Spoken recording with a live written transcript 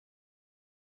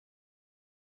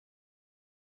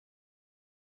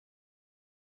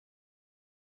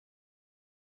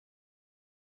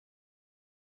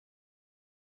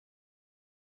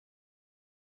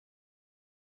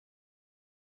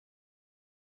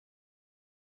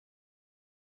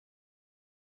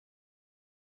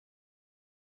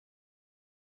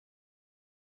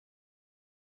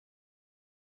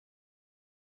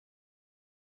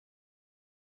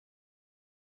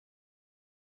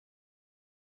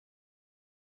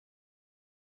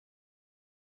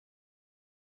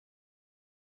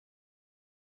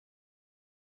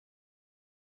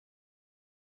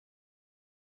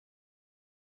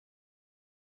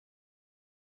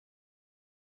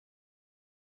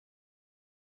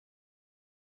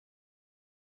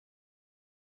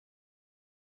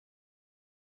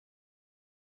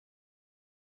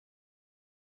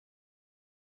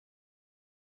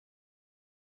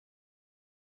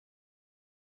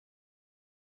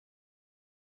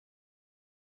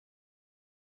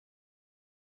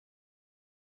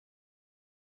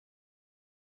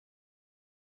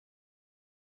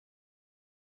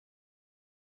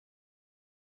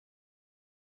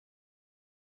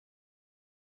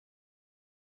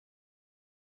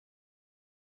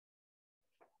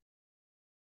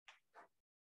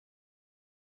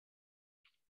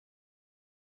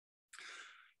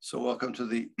So welcome to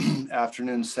the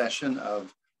afternoon session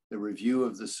of the review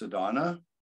of the Sadhana.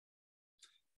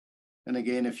 And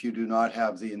again, if you do not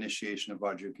have the initiation of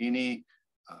Vajra,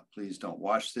 please don't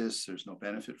watch this. There's no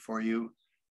benefit for you.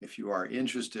 If you are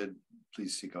interested,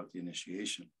 please seek out the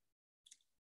initiation.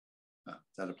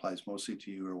 That applies mostly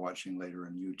to you who are watching later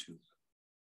on YouTube.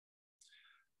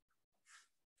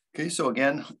 Okay, so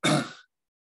again,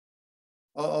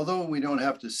 although we don't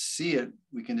have to see it,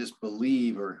 we can just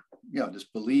believe, or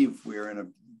just believe we're in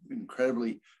an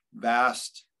incredibly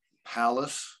vast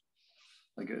palace,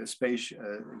 like a space,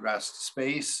 vast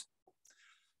space.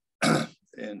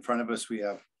 In front of us, we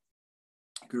have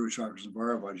Guru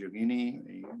Chakrasamvara,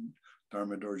 Vajra,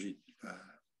 Dharma Dorji,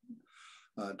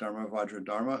 Dharma Vajra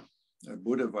Dharma,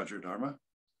 Buddha Vajra Dharma.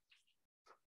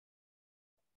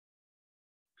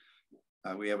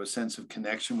 We have a sense of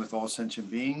connection with all sentient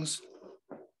beings.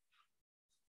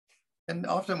 And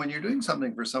often when you're doing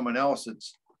something for someone else,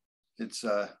 it's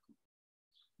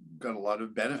got a lot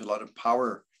of benefit, a lot of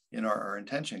power in our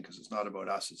intention, because it's not about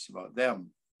us, it's about them.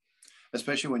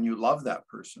 Especially when you love that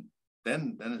person,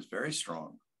 then it's very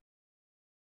strong.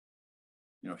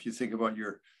 You know, if you think about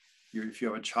if you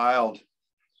have a child,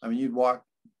 I mean, you'd walk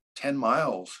 10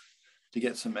 miles to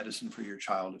get some medicine for your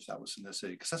child if that was in the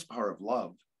city, because that's the power of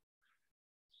love.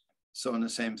 So in the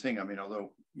same thing, I mean,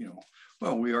 although,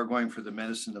 we are going for the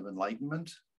medicine of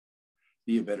enlightenment,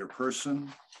 be a better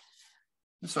person.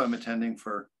 And so I'm attending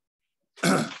for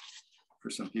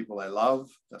some people I love.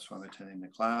 That's why I'm attending the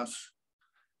class.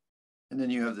 And then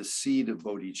you have the seed of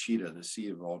bodhicitta, the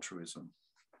seed of altruism.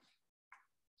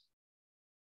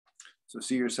 So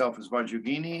see yourself as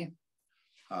Vajra,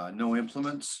 no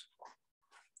implements.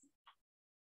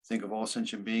 Think of all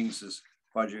sentient beings as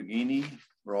Vajra.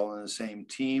 We're all in the same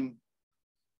team.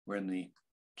 We're in the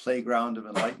playground of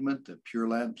enlightenment, the Pure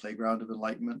Land playground of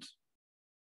enlightenment.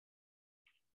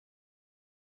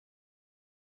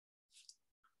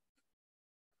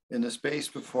 In the space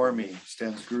before me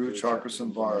stands Guru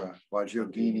Chakrasamvara,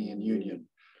 Vajra in union,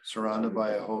 surrounded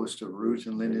by a host of root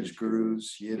and lineage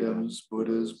gurus, yidams,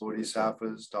 Buddhas,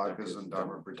 bodhisattvas, dhakas, and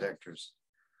dharma protectors.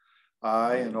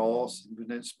 I and all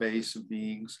infinite space of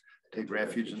beings take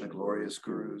refuge in the glorious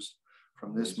gurus.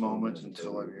 From this moment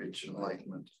until I reach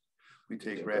enlightenment, we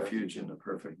take refuge in the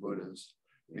perfect Buddhas.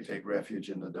 We take refuge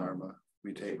in the Dharma.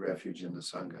 We take refuge in the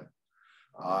Sangha.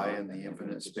 I and the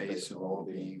infinite space of all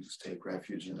beings take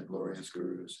refuge in the glorious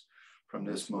gurus. From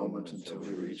this moment until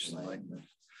we reach enlightenment,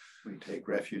 we take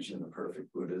refuge in the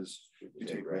perfect Buddhas. We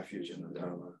take refuge in the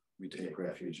Dharma. We take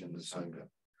refuge in the Sangha.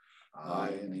 I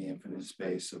and the infinite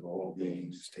space of all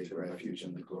beings take refuge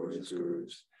in the glorious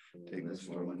gurus. Take this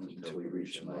moment until we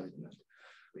reach enlightenment.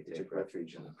 We take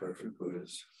refuge in the perfect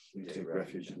Buddhas. We take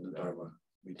refuge in the Dharma.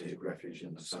 We take refuge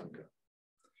in the Sangha.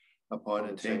 Upon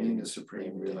attaining the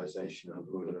supreme realization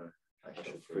of Buddha, I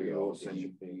shall free all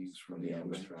sentient beings from the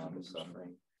endless round of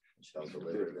suffering and shall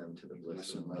deliver them to the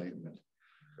bliss of enlightenment.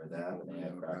 For that, I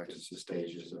have practiced the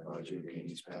stages of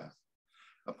Vajrayogini's path.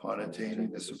 Upon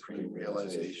attaining the supreme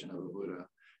realization of Buddha,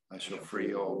 I shall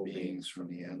free all beings from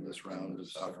the endless round of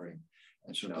suffering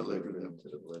and shall deliver them to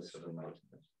the bliss of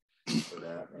enlightenment. For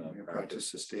that, I have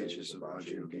practiced the stages of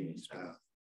Vajrayogini's path.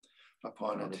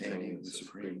 Upon attaining the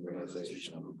supreme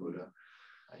realization of a Buddha,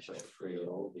 I shall free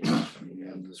all beings from the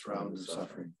endless round of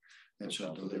suffering and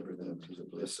shall deliver them to the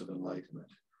bliss of enlightenment.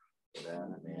 For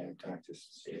that, may I practice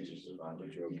the stages of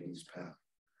Vajrayogini's path.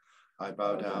 I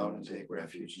bow down and take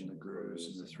refuge in the Gurus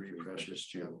and the three precious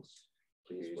jewels.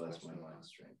 Please bless my mind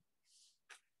strength.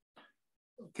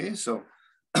 Okay, so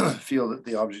feel that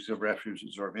the objects of refuge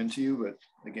absorb into you, but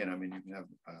again, I mean, you can have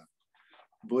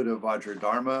Buddha Vajra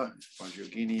Dharma,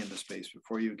 Vajrayogini in the space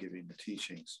before you giving the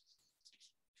teachings.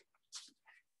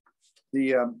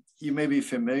 You may be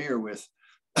familiar with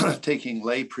taking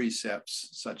lay precepts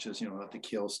such as, not to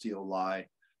kill, steal, lie,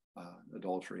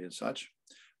 adultery and such,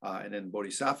 and then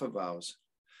bodhisattva vows.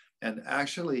 And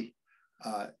actually,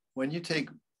 when you take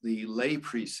the lay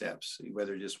precepts,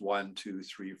 whether just 1, 2,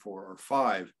 3, 4, or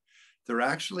 5, they're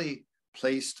actually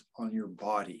placed on your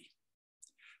body.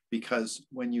 Because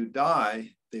when you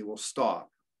die, they will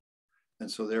stop. And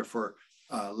so therefore,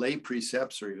 lay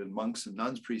precepts or even monks and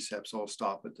nuns precepts all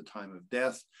stop at the time of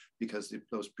death because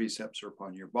those precepts are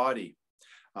upon your body.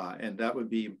 And that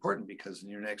would be important because in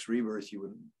your next rebirth, you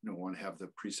wouldn't want to have the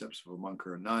precepts of a monk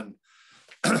or a nun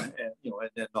and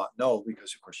then not know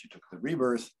because, of course, you took the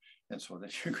rebirth. And so then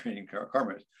you're creating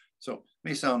karma. So it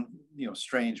may sound,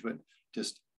 strange, but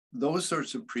just those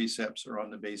sorts of precepts are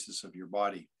on the basis of your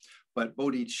body. But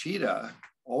bodhicitta,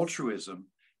 altruism,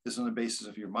 is on the basis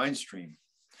of your mind stream.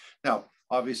 Now,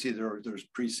 Obviously, there's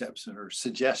precepts or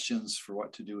suggestions for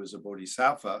what to do as a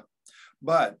bodhisattva,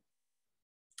 but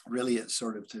really it's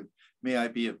sort of to, may I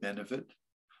be of benefit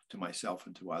to myself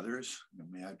and to others,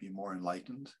 may I be more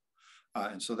enlightened.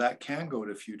 And so that can go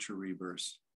to future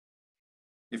rebirths.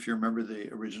 If you remember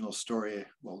the original story,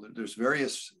 well, there's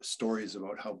various stories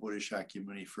about how Buddha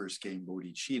Shakyamuni first gained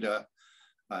bodhicitta.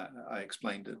 I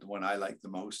explained that the one I like the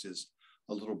most is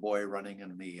a little boy running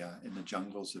in the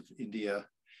jungles of India.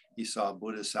 He saw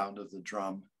Buddha sound of the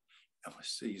drum.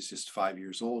 He's just 5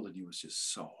 years old, and he was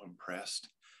just so impressed.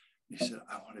 He said,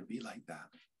 I want to be like that.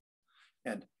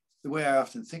 And the way I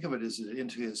often think of it is that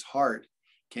into his heart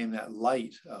came that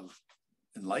light of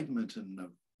enlightenment and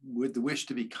with the wish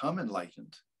to become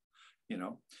enlightened,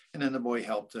 And then the boy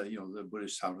helped, the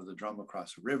Buddhist sounded the drum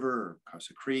across a river or across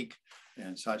a creek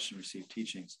and such, and received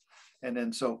teachings. And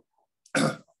then so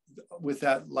with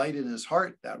that light in his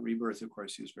heart, that rebirth, of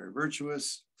course, he was very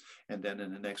virtuous. And then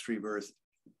in the next rebirth,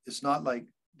 it's not like,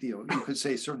 you could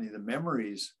say certainly the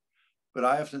memories, but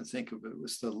I often think of it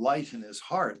was the light in his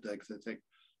heart, like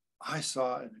I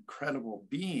saw an incredible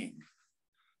being.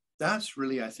 That's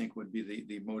really, I think, would be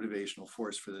the motivational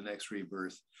force for the next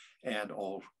rebirth and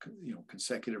all,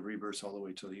 consecutive rebirths all the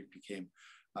way till he became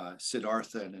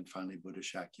Siddhartha and then finally Buddha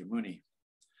Shakyamuni.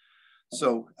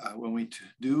 So when we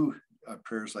do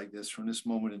prayers like this, from this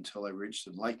moment until I reach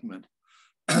enlightenment,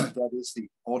 that is the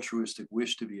altruistic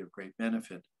wish to be of great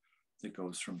benefit that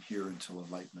goes from here until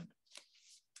enlightenment.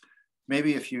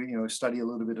 Maybe if you study a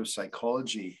little bit of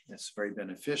psychology, it's very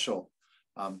beneficial.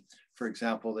 For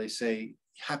example, they say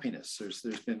happiness. There's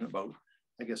been about,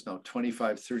 I guess now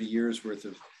 25, 30 years worth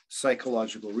of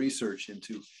psychological research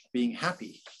into being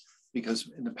happy, because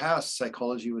in the past,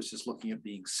 psychology was just looking at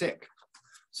being sick.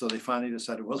 So they finally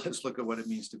decided, well, let's look at what it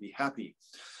means to be happy.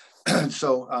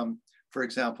 So, for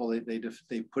example, they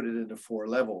put it into 4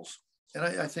 levels. And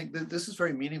I think that this is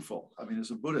very meaningful. I mean,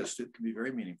 as a Buddhist, it can be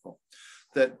very meaningful.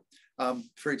 That,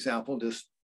 for example, just,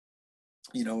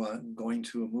 going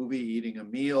to a movie, eating a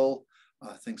meal,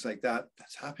 things like that,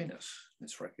 that's happiness.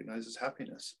 It's recognized as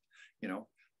happiness,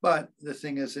 But the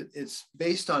thing is, it's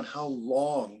based on how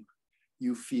long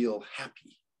you feel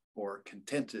happy or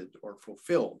contented or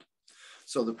fulfilled.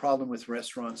 So the problem with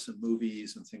restaurants and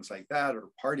movies and things like that, or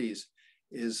parties,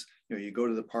 is, you go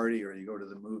to the party or you go to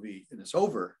the movie and it's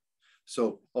over.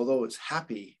 So although it's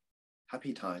happy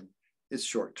time, it's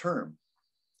short term.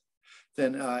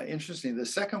 Then interestingly, the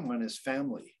second one is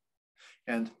family.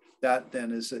 And that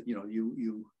then is that,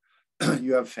 you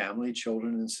have family,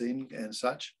 children and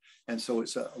such. And so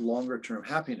it's a longer term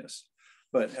happiness.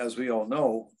 But as we all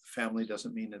know, family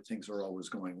doesn't mean that things are always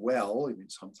going well. I mean,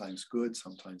 sometimes good,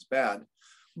 sometimes bad.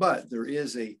 But there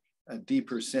is a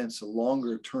deeper sense, a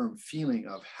longer term feeling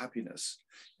of happiness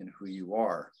in who you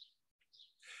are.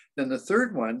 Then the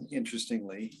third one,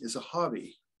 interestingly, is a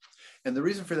hobby. And the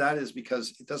reason for that is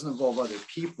because it doesn't involve other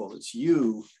people. It's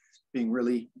you being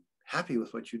really happy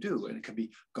with what you do. And it can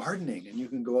be gardening, and you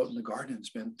can go out in the garden and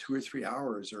spend 2 or 3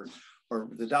 hours, or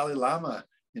the Dalai Lama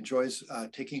enjoys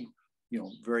taking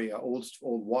very old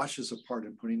watches apart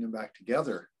and putting them back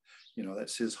together.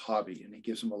 That's his hobby, and it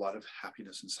gives him a lot of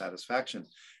happiness and satisfaction.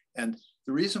 And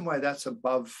the reason why that's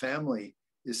above family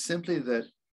is simply that,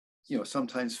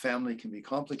 sometimes family can be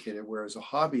complicated, whereas a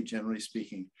hobby, generally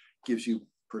speaking, gives you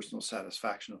personal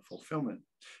satisfaction and fulfillment,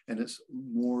 and it's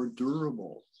more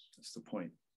durable. That's the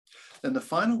point. Then the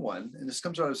final one, and this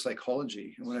comes out of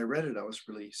psychology, and when I read it, I was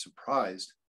really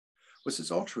surprised, was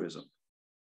its altruism.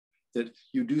 That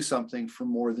you do something for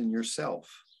more than yourself.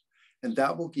 And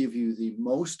that will give you the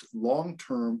most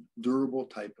long-term, durable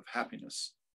type of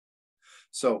happiness.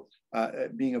 So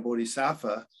being a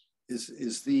bodhisattva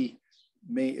is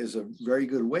a very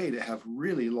good way to have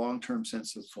really long-term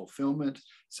sense of fulfillment,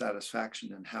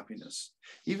 satisfaction, and happiness.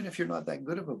 Even if you're not that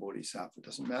good of a bodhisattva, it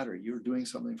doesn't matter. You're doing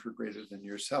something for greater than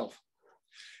yourself.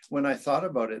 When I thought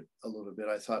about it a little bit,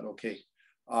 I thought, okay,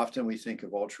 often we think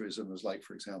of altruism as, like,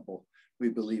 for example, we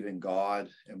believe in God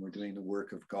and we're doing the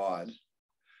work of God.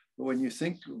 But when you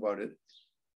think about it,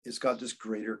 it's got this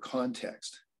greater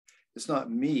context. It's not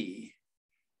me,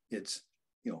 it's,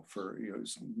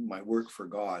 it's my work for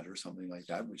God or something like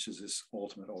that, which is this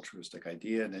ultimate altruistic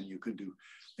idea. And then you could do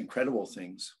incredible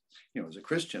things, as a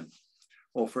Christian.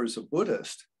 Well, as a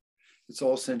Buddhist, it's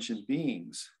all sentient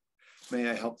beings. May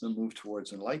I help them move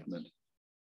towards enlightenment?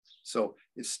 So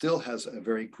it still has a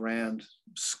very grand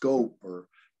scope or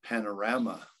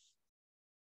panorama.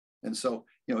 And so,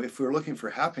 if we're looking for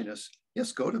happiness,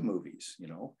 yes, go to movies,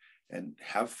 and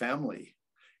have family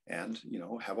and,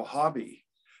 have a hobby.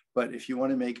 But if you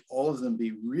want to make all of them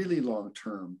be really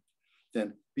long-term,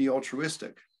 then be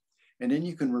altruistic. And then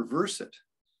you can reverse it.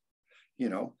 You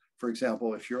know, for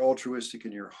example, if you're altruistic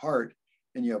in your heart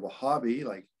and you have a hobby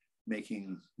like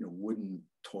making, you know, wooden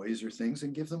toys or things,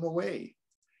 and give them away.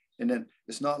 And then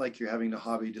it's not like you're having a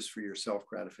hobby just for your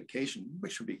self-gratification,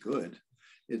 which would be good.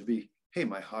 It'd be, hey,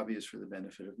 my hobby is for the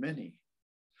benefit of many.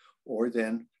 Or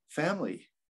then family.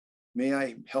 May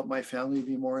I help my family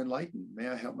be more enlightened? May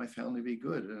I help my family be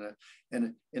good?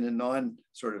 And in a non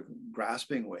sort of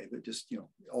grasping way, but just, you know,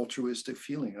 altruistic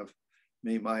feeling of,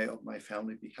 may my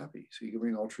family be happy. So you can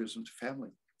bring altruism to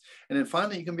family. And then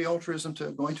finally, you can be altruism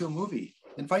to going to a movie,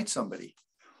 invite somebody,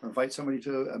 or invite somebody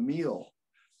to a meal.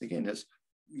 Again, that's,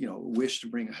 you know, wish to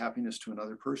bring happiness to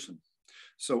another person.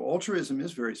 So altruism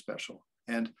is very special.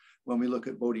 And when we look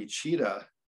at bodhicitta,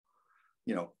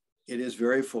 you know, it is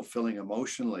very fulfilling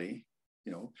emotionally,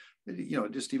 you know,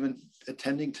 just even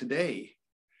attending today,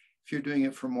 if you're doing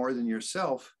it for more than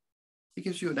yourself, it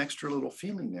gives you an extra little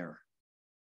feeling there.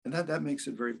 And that makes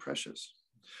it very precious.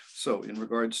 So in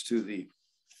regards to doing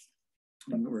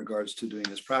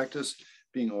this practice,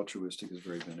 being altruistic is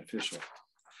very beneficial.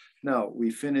 Now, we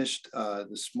finished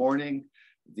this morning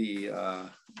the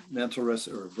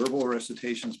verbal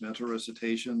recitations, mental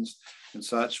recitations, and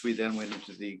such. We then went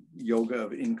into the yoga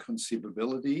of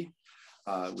inconceivability,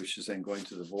 which is then going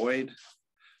to the void.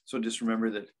 So just remember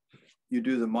that you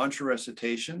do the mantra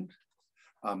recitation.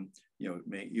 You know,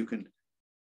 you can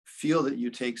feel that you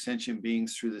take sentient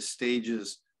beings through the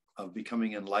stages of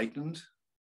becoming enlightened,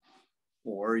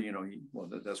 or, you know, well,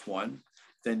 that's one.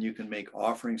 Then you can make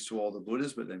offerings to all the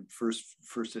Buddhas, but then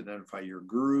first identify your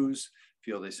gurus,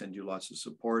 feel they send you lots of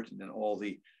support, and then all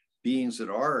the beings that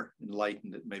are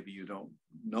enlightened that maybe you don't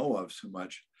know of so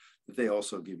much, that they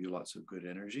also give you lots of good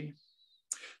energy.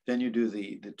 Then you do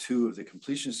the two of the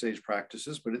completion stage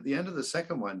practices, but at the end of the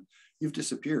second one, you've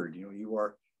disappeared. You know, you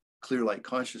are clear light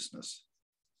consciousness.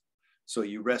 So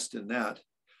you rest in that.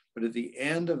 But at the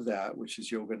end of that, which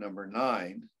is yoga number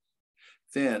 9,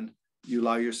 then you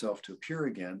allow yourself to appear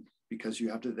again, because you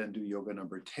have to then do yoga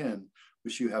number 10,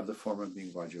 which you have the form of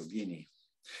being Vajra.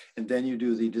 And then you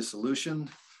do the dissolution,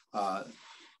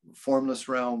 formless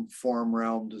realm, form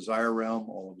realm, desire realm,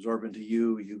 all absorb into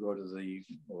you. You go to the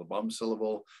bum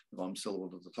syllable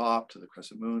to the top, to the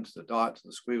crescent moon, to the dot, to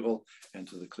the squiggle, and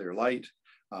to the clear light.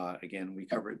 Again, we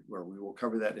will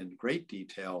cover that in great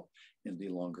detail in the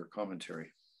longer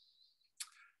commentary.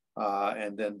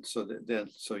 And then, so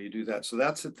you do that. So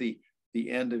that's at the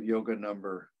end of yoga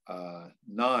number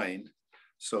 9.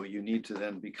 So you need to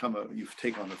then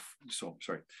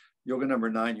yoga number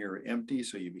 9, you're empty.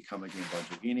 So you become again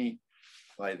Vajragini.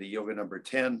 By the yoga number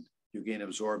 10, you gain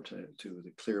absorbed to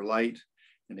the clear light.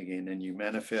 And again, then you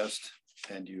manifest,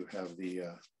 and you have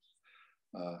the,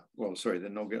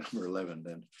 then yoga number 11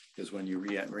 then is when you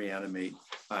reanimate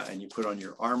and you put on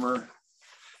your armor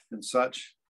and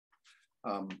such.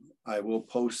 I will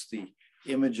post the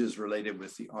images related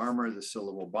with the armor, the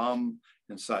syllable bum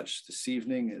and such this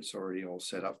evening. It's already all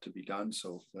set up to be done,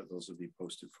 so those will be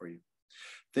posted for you.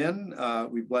 Then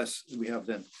we have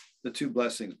then the 2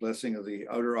 blessings, blessing of the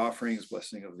outer offerings,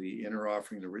 blessing of the inner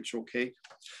offering, the ritual cake.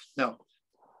 Now,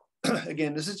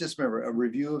 again, this is just, remember, a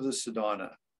review of the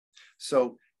sadhana.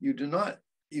 So you do not,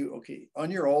 on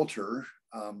your altar,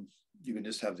 you can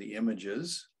just have the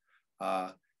images.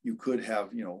 You could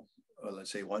have,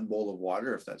 let's say 1 bowl of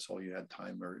water, if that's all you had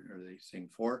time or the thing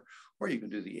for, or you can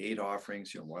do the 8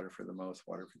 offerings, water for the mouth,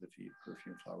 water for the feet,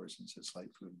 perfume, flowers, incense,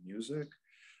 light, food, and music,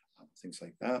 things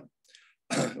like that.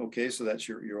 Okay, so that's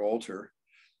your altar.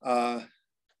 And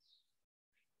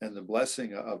the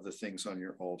blessing of the things on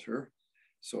your altar.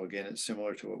 So again, it's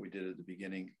similar to what we did at the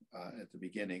beginning.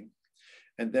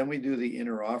 And then we do the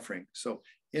inner offering. So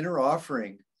inner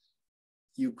offering,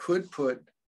 you could put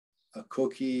a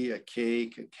cookie, a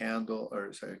cake, a candle,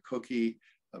 a cookie,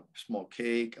 a small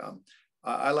cake.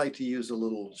 I like to use a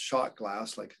little shot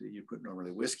glass like you put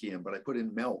normally whiskey in, but I put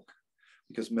in milk,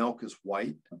 because milk is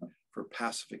white for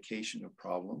pacification of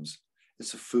problems.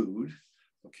 It's a food,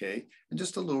 okay? And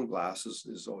just a little glass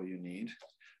is all you need.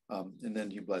 And then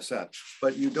you bless that.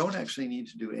 But you don't actually need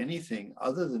to do anything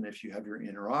other than if you have your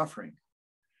inner offering.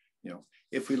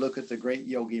 If we look at the great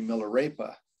yogi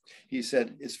Milarepa, he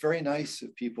said, it's very nice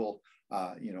if people,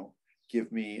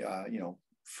 give me,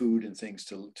 food and things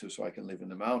to so I can live in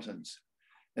the mountains.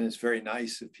 And it's very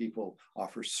nice if people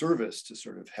offer service to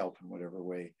sort of help in whatever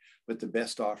way. But the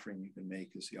best offering you can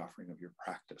make is the offering of your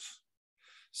practice.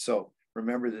 So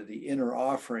remember that the inner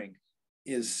offering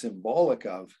is symbolic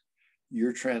of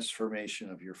your transformation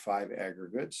of your 5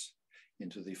 aggregates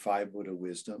into the 5 Buddha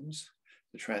wisdoms,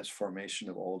 the transformation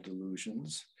of all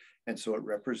delusions. And so it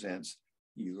represents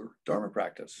your Dharma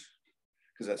practice,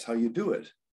 because that's how you do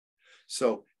it.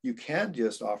 So you can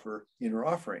just offer inner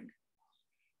offering.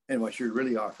 And what you're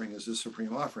really offering is the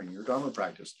supreme offering, your Dharma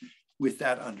practice, with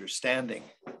that understanding.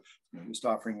 Just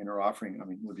offering inner offering, I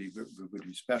mean, would be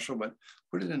special, but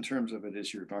put it in terms of it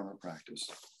as your Dharma practice.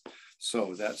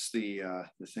 So that's the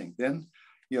thing. Then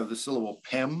you have the syllable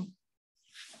pem.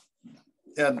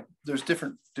 And there's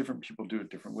different people do it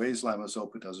different ways. Lama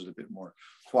Zopa does it a bit more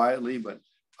quietly, but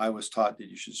I was taught that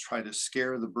you should try to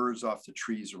scare the birds off the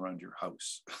trees around your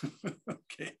house.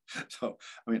 Okay, so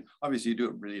I mean, obviously you do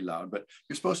it really loud, but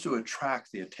you're supposed to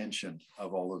attract the attention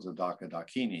of all of the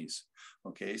dakinis.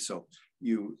 Okay, so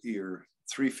your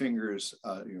three fingers,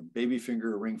 your baby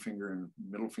finger, ring finger, and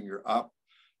middle finger up.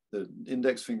 The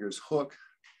index fingers hook,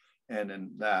 and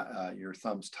then that your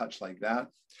thumbs touch like that.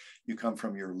 You come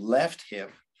from your left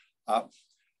hip up,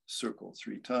 circle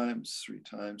three times,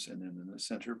 and then in the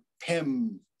center,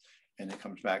 pem, and it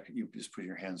comes back. You just put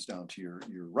your hands down to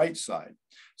your right side,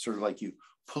 sort of like you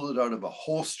pull it out of a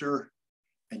holster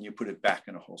and you put it back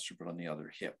in a holster, but on the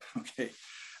other hip, okay?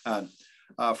 And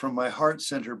from my heart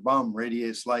center, bum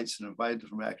radiates lights and invited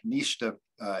from Agnishta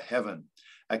heaven.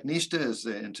 Agnishta is,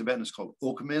 in Tibetan, is called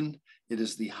Okmin. It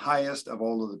is the highest of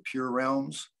all of the pure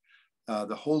realms.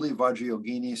 The holy Vajra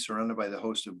Yogini, surrounded by the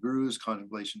host of gurus,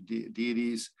 contemplation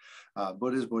deities,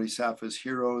 Buddhas, bodhisattvas,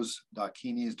 heroes,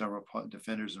 dakinis, dharma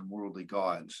defenders, and worldly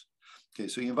gods. Okay,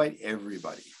 so you invite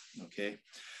everybody, okay?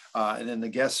 And then the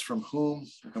guests from whom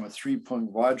become a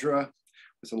three-point Vajra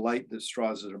with a light that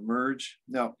straws that emerge.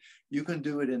 Now, you can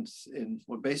do it in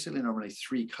well, basically normally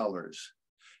three colors.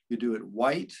 You do it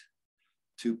white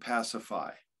to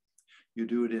pacify. You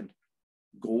do it in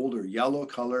gold or yellow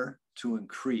color to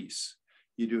increase.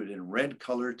 You do it in red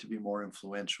color to be more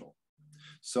influential.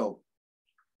 So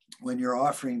when you're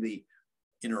offering the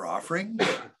inner offering,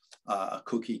 a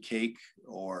cookie cake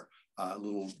or a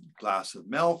little glass of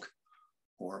milk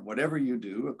or whatever you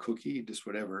do, a cookie, just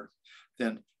whatever,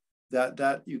 then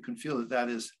that you can feel that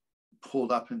is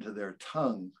pulled up into their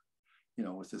tongue, you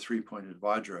know, with the three-pointed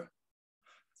Vajra,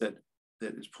 that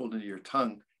is pulled into your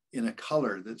tongue in a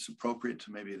color that's appropriate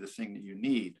to maybe the thing that you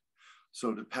need.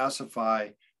 So to pacify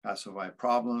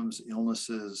problems,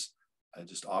 illnesses,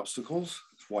 just obstacles,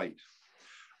 it's white.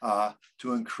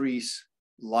 To increase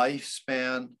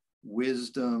lifespan,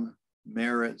 wisdom,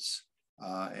 merits,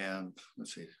 and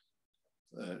let's see,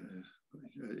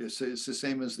 it's the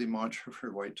same as the mantra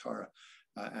for white Tara.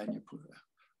 And you put,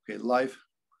 okay, life.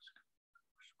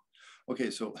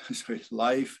 Okay, so sorry,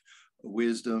 life,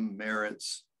 wisdom,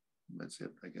 merits. That's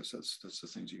it. I guess that's the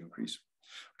things you increase.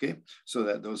 Okay, so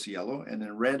those yellow, and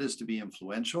then red is to be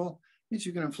influential. Means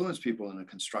you can influence people in a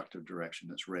constructive direction.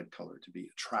 That's red color, to be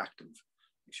attractive,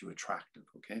 makes you attractive.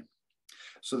 Okay,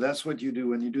 so that's what you do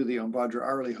when you do the Vajra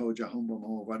Arali Ho Jahum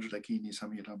Ho Vajra Dakini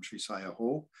Samyatam Sri Saya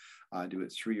Ho. Do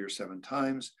it 3 or 7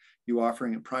 times. You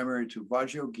offering it primary to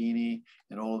Vajra Yogini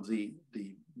and all of the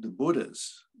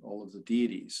Buddhas, all of the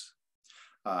deities.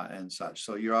 And such.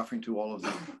 So you're offering to all of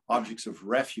the objects of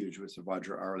refuge with the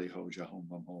Vajra Arali Ho Jahum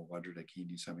Ho Vajra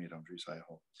Dakini Samyatam Sri Saya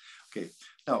Ho. Okay,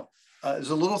 now there's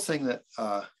a little thing that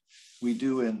we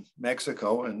do in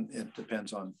Mexico, and it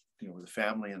depends on, you know, the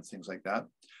family and things like that.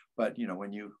 But you know,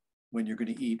 when you're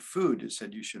going to eat food, it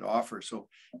said you should offer. So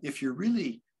if you're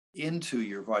really into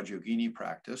your Vajra Yogini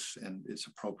practice and it's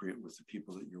appropriate with the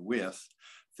people that you're with,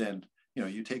 then you know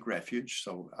you take refuge.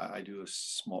 So I do a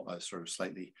small, sort of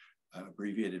slightly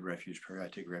abbreviated refuge prayer. I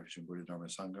take refuge in Buddha Dharma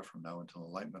Sangha from now until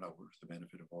enlightenment. I work for the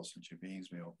benefit of all sentient beings.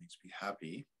 May all beings be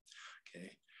happy.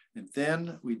 Okay, and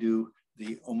then we do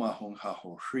the Om Ahong Ha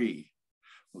Ho Hri.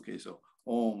 Okay, so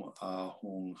Om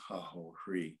Ahong Ha Ho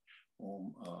Hri.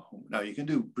 Om Ahong. Now you can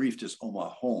do brief just Om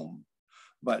Ahom,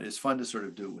 but it's fun to sort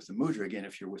of do it with the mudra again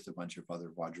if you're with a bunch of other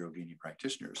Vajra Yogini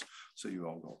practitioners. So you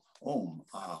all go Om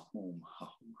Ahom Ha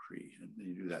Ho Hri, and then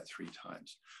you do that 3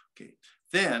 times. Okay,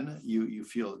 then you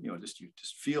feel, you know, you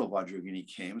just feel Vajra Yogini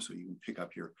came, so you can pick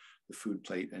up the food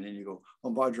plate, and then you go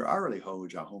Om Vajra Arali Ho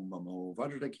Jahum Mamo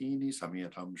Vajra Dakini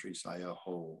Samyatam Sri Saya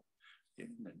Ho. Okay,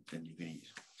 and then you can eat.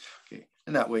 Okay,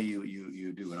 and that way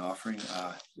you do an offering.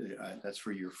 That's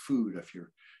for your food if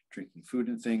you're drinking food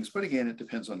and things. But again, it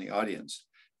depends on the audience.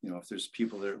 You know, if there's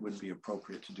people that it wouldn't be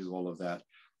appropriate to do all of that,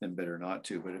 then better not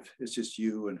to. But if it's just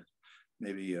you and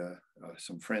maybe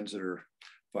some friends that are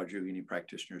Vajra Yogini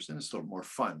practitioners, then it's a little more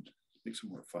fun. It makes it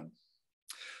more fun.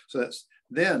 So that's,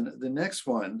 then the next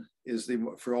one is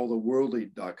for all the worldly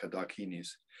dakinis.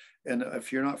 And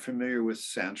if you're not familiar with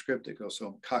Sanskrit, it goes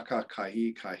so kaka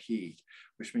kahi kahi,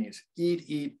 which means eat,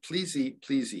 eat, please eat,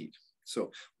 please eat.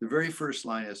 So the very first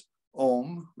line is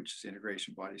Om, which is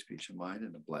integration, body, speech, and mind,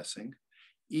 and a blessing.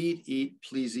 Eat, eat,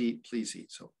 please eat, please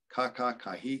eat. So kaka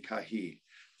kahi kahi.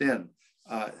 Then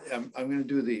I'm going to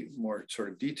do the more sort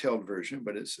of detailed version,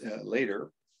 but it's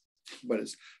later. But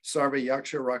it's Sarva,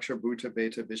 Yaksha, Raksha, Bhuta,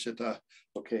 Beta, Vishita.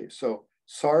 Okay, so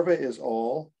Sarva is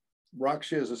all.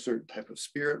 Raksha is a certain type of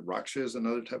spirit. Raksha is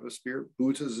another type of spirit.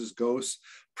 Bhutas is ghosts.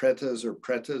 Pretas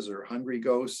or hungry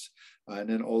ghosts. And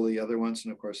then all the other ones.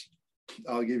 And of course,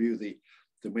 I'll give you the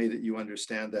way that you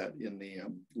understand that in the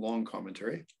long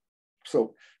commentary.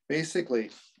 So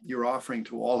basically, you're offering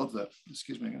to all of the,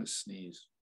 excuse me, I'm going to sneeze.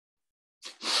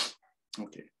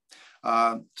 Okay.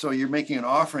 So you're making an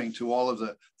offering to all of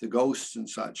the ghosts and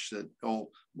such, that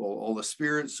all the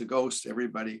spirits, the ghosts,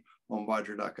 everybody. Om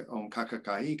Vajra Daka, Om Kaka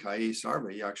Kai, Kai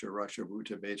Sarva, Yaksha, Raksha,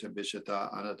 Bhuta, Beta,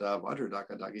 Vishata, Anatta, Vajra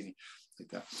Daka, Dagini, like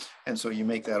that. And so you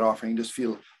make that offering, just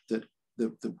feel that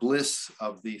the bliss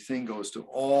of the thing goes to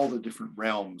all the different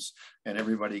realms, and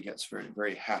everybody gets very,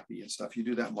 very happy and stuff. You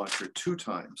do that mantra 2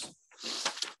 times.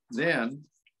 Then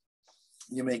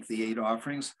you make the 8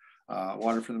 offerings.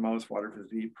 Water for the mouth, water for the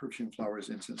feet, perfume, flowers,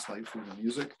 incense, light, food, and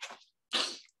music.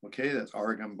 Okay, that's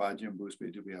Aragam, Bhajam,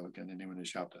 Bhuspe, Dubhyavakan, and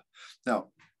Nimanashabda. Now,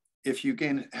 if you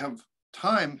again have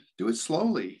time, do it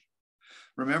slowly.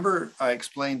 Remember, I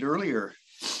explained earlier,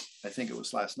 I think it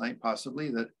was last night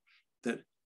possibly, that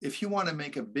if you want to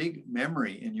make a big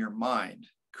memory in your mind,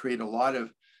 create a lot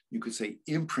of, you could say,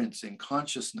 imprints in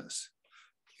consciousness,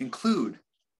 include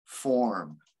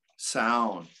form,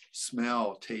 sound,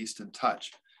 smell, taste, and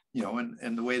touch. You know,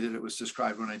 and the way that it was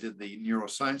described when I did the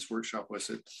neuroscience workshop was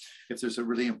that if there's a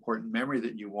really important memory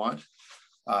that you want,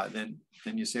 then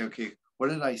you say, okay, what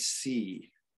did I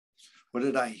see? What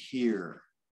did I hear?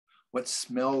 What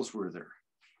smells were there?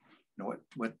 You know,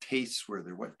 what tastes were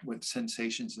there? What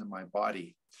sensations in my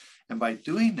body? And by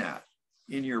doing that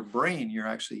in your brain, you're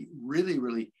actually really,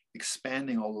 really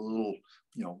expanding all the little,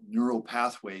 you know, neural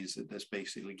pathways that this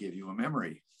basically give you a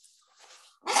memory.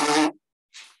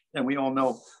 And we all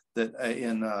know that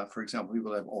for example,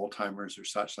 people that have Alzheimer's or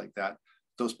such like that,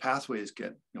 those pathways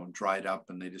get, you know, dried up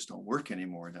and they just don't work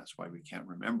anymore. And that's why we can't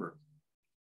remember.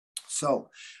 So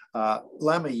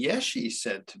Lama Yeshe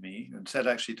said to me, and said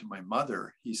actually to my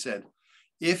mother, he said,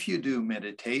 if you do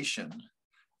meditation,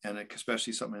 and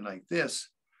especially something like this,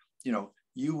 you know,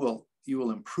 you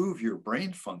will improve your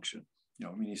brain function. You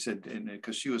know, I mean, he said,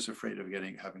 because she was afraid of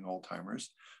having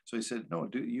Alzheimer's. So he said, no,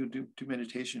 do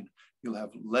meditation, you'll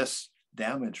have less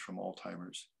damage from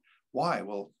Alzheimer's. Why?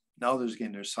 Well, now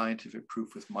there's scientific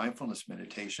proof with mindfulness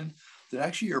meditation that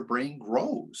actually your brain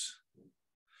grows,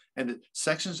 and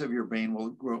sections of your brain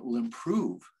will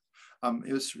improve.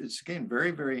 It's again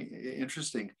very, very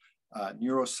interesting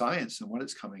neuroscience and what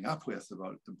it's coming up with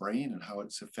about the brain and how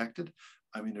it's affected.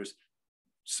 I mean, there's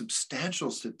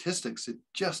substantial statistics that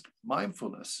just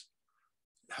mindfulness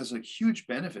has a huge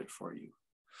benefit for you.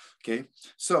 Okay,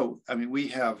 so I mean, we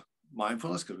have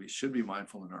mindfulness because we should be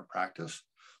mindful in our practice,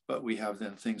 but we have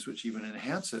then things which even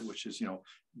enhance it, which is, you know,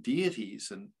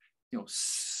 deities and, you know,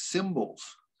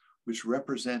 symbols which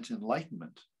represent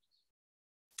enlightenment.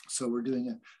 So we're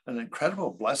doing an incredible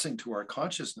blessing to our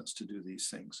consciousness to do these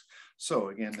things. So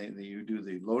again, you do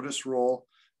the lotus roll.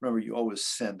 Remember, you always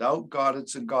send out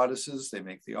gods and goddesses. They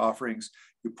make the offerings.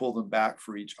 You pull them back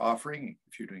for each offering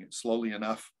if you're doing it slowly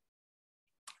enough.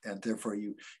 And therefore,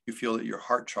 you feel that your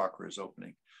heart chakra is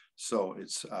opening. So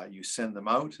it's you send them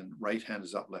out, and right hand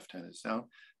is up, left hand is down.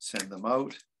 Send them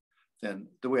out. Then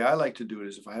the way I like to do it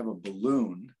is if I have a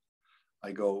balloon,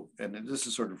 I go, and this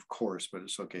is sort of coarse, but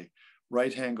it's okay.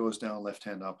 Right hand goes down, left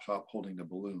hand up, holding the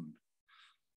balloon.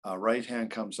 Right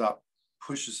hand comes up,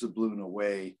 pushes the balloon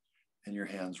away, and your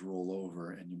hands roll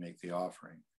over and you make the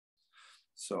offering.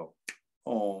 So,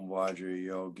 Om Vajra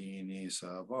Yogini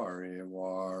Savari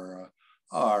Vara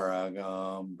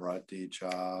Aragam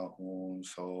Braticha Hum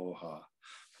Soha.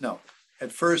 Now,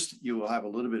 at first, you will have a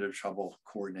little bit of trouble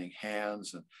coordinating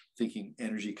hands and thinking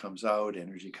energy comes out,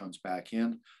 energy comes back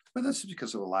in, but that's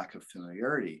because of a lack of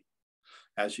familiarity.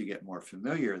 As you get more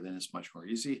familiar, then it's much more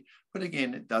easy. But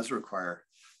again, it does require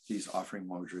these offering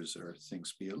mudras or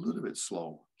things be a little bit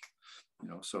slow. You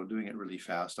know, so doing it really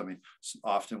fast. I mean,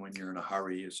 often when you're in a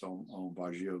hurry, it's Om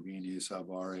Vajra Yogini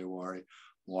Savari Wari,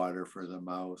 water for the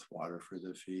mouth, water for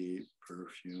the feet,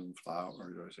 perfume,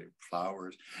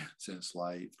 flowers, sense,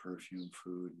 light, perfume,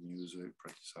 food, music,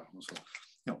 so,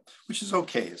 you know, which is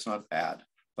okay. It's not bad.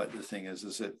 But the thing is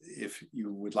that if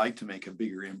you would like to make a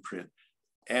bigger imprint,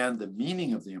 and the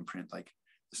meaning of the imprint, like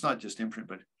it's not just imprint,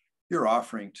 but you're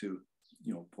offering to,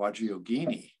 you know, Vajra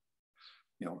Yogini,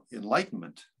 you know,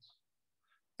 enlightenment,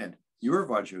 and your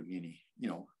Vajra Yogini, you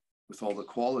know, with all the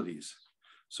qualities.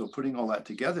 So putting all that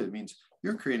together, it means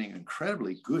you're creating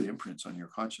incredibly good imprints on your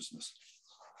consciousness.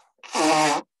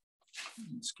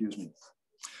 Excuse me.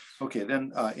 Okay,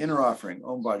 then inner offering,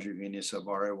 Om Vajrayogini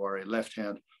Sabhare Ware, left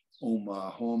hand, Om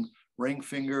Home, ring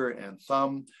finger and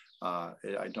thumb.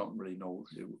 I don't really know,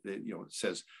 it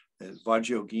says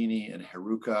Vajrayogini and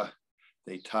Heruka,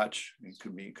 they touch. It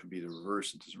could be the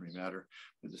reverse, it doesn't really matter.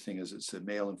 But the thing is, it's the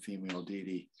male and female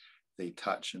deity, they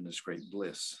touch in this great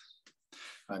bliss.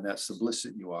 And that's the bliss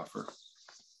that you offer.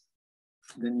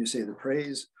 Then you say the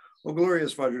praise. O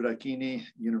glorious Vajra Dakini,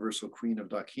 universal queen of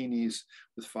Dakinis,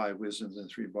 with 5 wisdoms and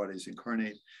 3 bodies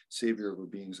incarnate, savior of all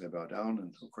beings, I bow down.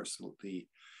 And of course, the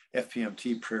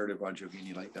FPMT prayer to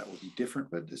Vajrayogini like that will be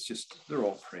different, but it's just, they're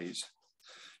all praise.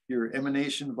 Your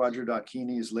emanation, Vajra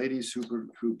Dakinis, ladies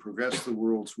who progress the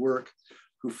world's work,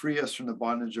 who free us from the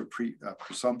bondage of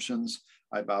presumptions,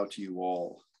 I bow to you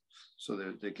all. So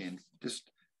that again, just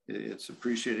it's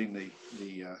appreciating the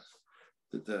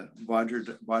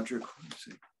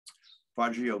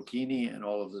Vajrayogini and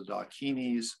all of the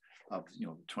Dakinis,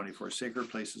 24 sacred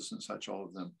places and such, all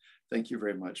of them. Thank you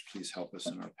very much. Please help us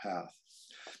in our path.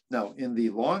 Now, in the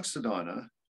long sadhana,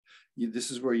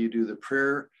 this is where you do the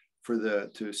prayer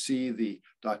to see the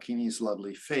Dakini's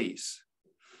lovely face.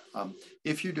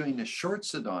 If you're doing a short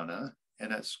sadhana,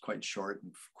 and that's quite short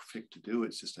and quick to do,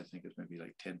 it's just, I think it's maybe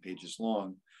like 10 pages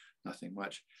long, nothing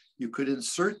much. You could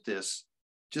insert this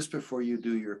just before you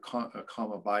do your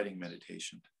calm abiding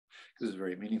meditation, because it's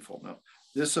very meaningful. Now,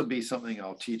 this will be something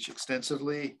I'll teach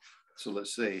extensively. So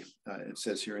let's say, it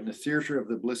says here, in the theater of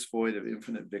the bliss void of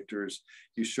infinite victors,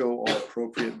 you show all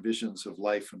appropriate visions of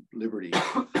life and liberty.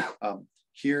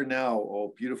 Here now,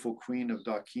 O beautiful queen of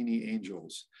Dakini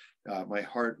angels, my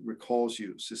heart recalls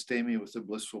you. Sustain me with the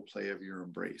blissful play of your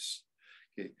embrace.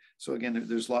 Okay, so again,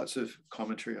 there's lots of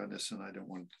commentary on this, and I don't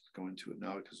want to go into it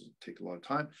now because it'll take a lot of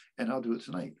time, and I'll do it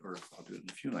tonight, or I'll do it in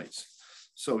a few nights.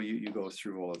 So you go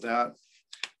through all of that,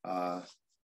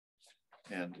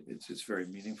 and it's very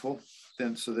meaningful.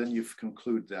 Then you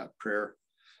conclude that prayer.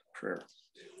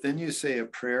 Then you say a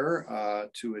prayer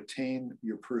to attain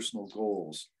your personal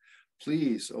goals.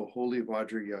 Please, O holy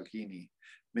Vajrayogini,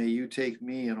 may you take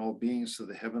me and all beings to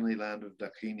the heavenly land of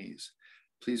Dakinis.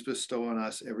 Please bestow on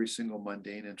us every single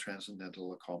mundane and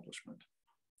transcendental accomplishment.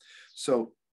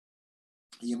 So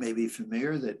you may be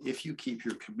familiar that if you keep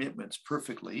your commitments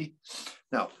perfectly,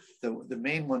 now the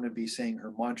main one would be saying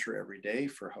her mantra every day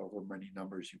for however many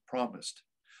numbers you promised.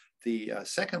 The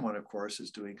second one, of course, is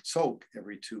doing soak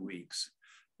every 2 weeks.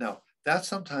 Now, that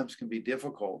sometimes can be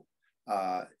difficult.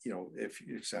 If, for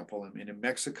example, in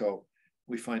Mexico,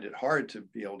 we find it hard to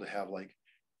be able to have like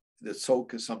the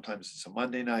soak, is sometimes it's a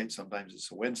Monday night, sometimes it's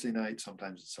a Wednesday night,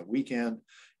 sometimes it's a weekend,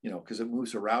 because it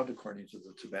moves around according to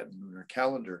the Tibetan lunar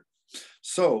calendar.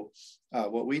 So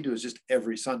what we do is just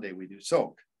every Sunday we do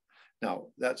soak.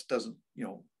 Now that doesn't,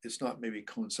 it's not maybe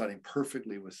coinciding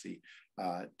perfectly with the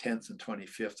 10th and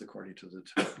 25th according to the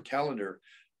Tibetan calendar,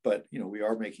 but we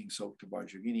are making soak to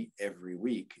Vajrayogini every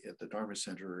week at the Dharma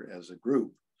Center as a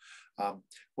group.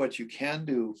 What you can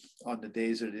do on the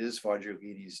days that it is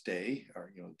Vajrayogini's day,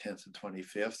 or 10th and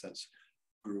 25th, that's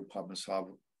Guru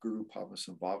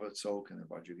Padmasambhava soak and the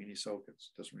Vajrayogini soak. It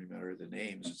doesn't really matter the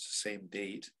names, it's the same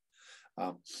date.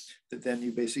 Then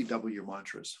you basically double your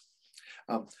mantras.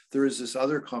 There is this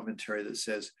other commentary that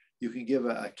says you can give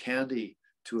a candy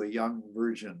to a young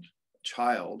virgin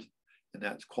child, and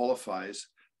that qualifies,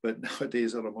 but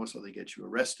nowadays it'll most likely get you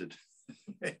arrested.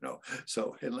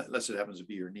 So unless it happens to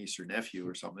be your niece or nephew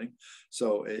or something.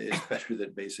 So it's better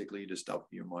that basically you just double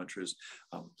your mantras.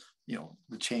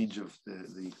 The change of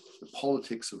the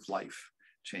politics of life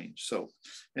change. So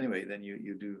anyway, then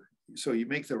you do, so you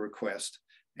make the request,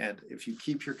 and if you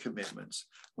keep your commitments,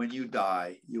 when you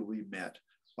die, you'll be met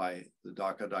by the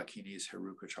Daka Dakinis,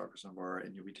 Heruka Chakrasamvara,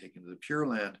 and you'll be taken to the Pure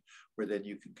Land, where then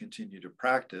you can continue to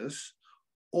practice.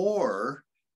 Or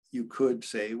you could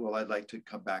say, well, I'd like to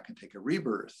come back and take a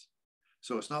rebirth.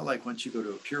 So it's not like once you go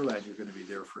to a Pure Land, you're going to be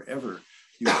there forever.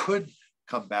 You could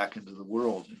come back into the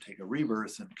world and take a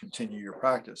rebirth and continue your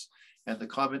practice. And the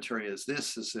commentary is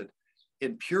this, is that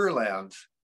in Pure Land,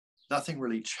 nothing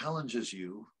really challenges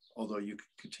you, although you can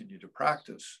continue to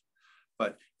practice.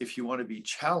 But if you want to be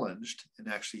challenged and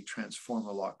actually transform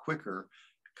a lot quicker,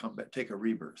 come back, take a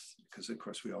rebirth, because of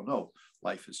course we all know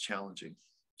life is challenging.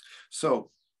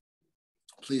 So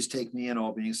please take me and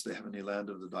all beings to the heavenly land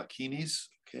of the Dakinis.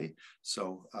 Okay,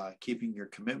 so keeping your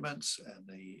commitments and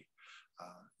the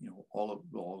all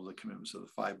of the commitments of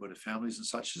the 5 Buddha families and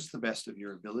such is the best of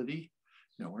your ability.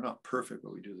 We're not perfect,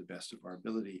 but we do the best of our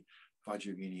ability.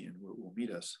 Vajrayogini and will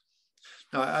meet us.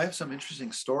 Now I have some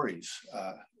interesting stories,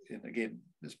 and again,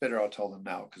 it's better I'll tell them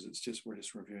now because we're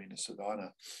just reviewing the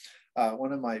sadhana.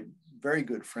 One of my very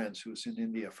good friends who was in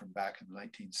India from back in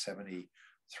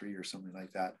 1973 or something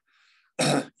like that.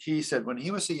 he said when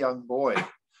he was a young boy,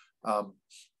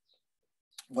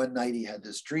 one night he had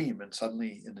this dream, and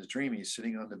suddenly in his dream, he's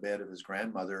sitting on the bed of his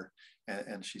grandmother,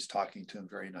 and she's talking to him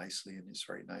very nicely in this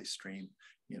very nice dream,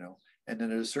 you know. And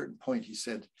then at a certain point, he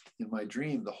said, in my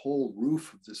dream, the whole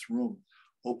roof of this room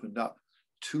opened up.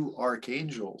 Two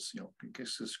archangels, you know,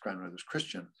 because his grandmother was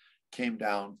Christian, came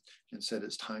down and said,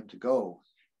 it's time to go.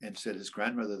 And said his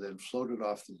grandmother then floated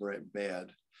off the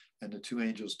bed, and the two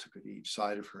angels took it each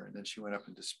side of her. And then she went up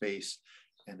into space,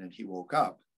 and then he woke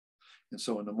up. And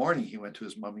so in the morning, he went to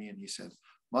his mummy and he said,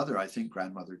 Mother, I think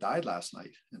grandmother died last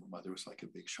night. And the mother was like a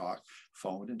big shock,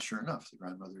 phoned, and sure enough, the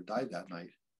grandmother died that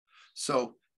night.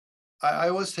 So I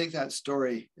always take that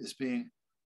story as being,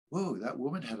 whoa, that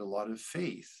woman had a lot of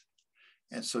faith.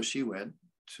 And so she went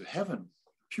to heaven,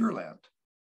 Pure Land.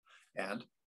 And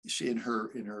she in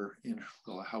her,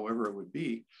 well, however it would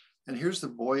be. And here's the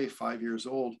boy, 5 years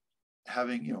old,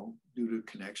 having, you know, due to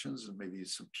connections and maybe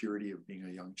some purity of being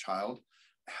a young child,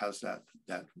 has that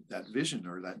vision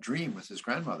or that dream with his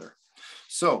grandmother.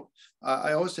 So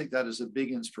I always take that as a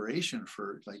big inspiration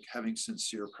for like having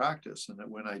sincere practice, and that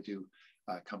when I do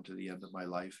come to the end of my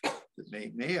life,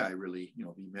 that may I really, you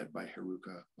know, be met by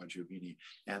Heruka Yogini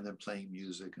and then playing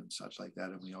music and such like that,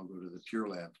 and we all go to the Pure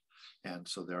Land, and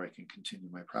so there I can continue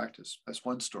my practice. That's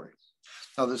one story.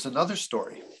 Now there's another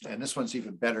story, and this one's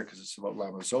even better because it's about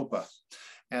Lama Zopa.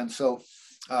 And so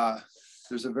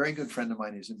there's a very good friend of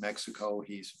mine. He's in Mexico.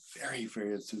 He's very,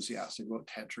 very enthusiastic about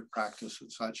tantric practice and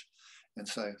such, and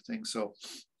so things. So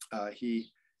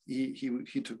he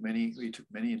took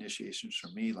many initiations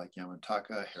from me, like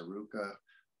Yamantaka, Heruka.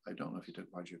 I don't know if he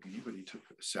took Vajra, but he took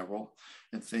several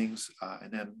and things.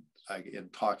 And then in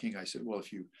talking, I said, well,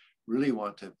 if you really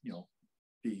want to, you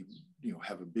know,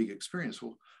 have a big experience,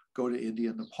 we'll go to India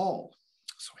and Nepal.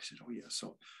 So I said, oh yeah.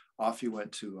 So off he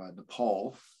went to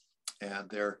Nepal. And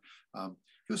there,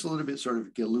 he was a little bit sort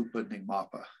of Gelupa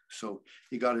Nyingmapa. So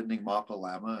he got a Nyingmapa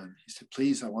Lama and he said,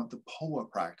 please, I want the POA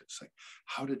practice, like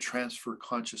how to transfer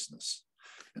consciousness.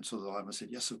 And so the Lama said,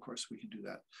 yes, of course, we can do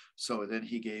that. So then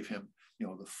he gave him, you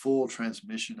know, the full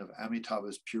transmission of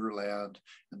Amitabha's Pure Land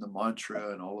and the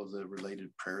mantra and all of the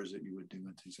related prayers that you would do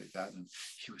and things like that. And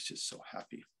he was just so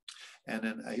happy. And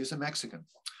then he was a Mexican.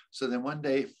 So then one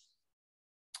day,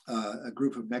 a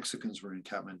group of Mexicans were in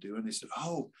Kathmandu, and they said,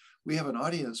 oh, we have an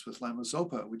audience with Lama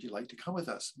Zopa. Would you like to come with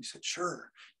us? And he said,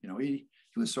 sure. You know, he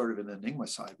was sort of in the Nyingma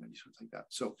side, maybe something like that.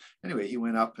 So anyway, he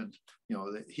went up and, you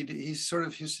know, he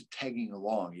was tagging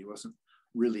along. He wasn't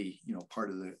really, you know, part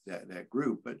of that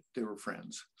group, but they were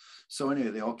friends. So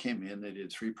anyway, they all came in, they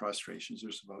did 3 prostrations.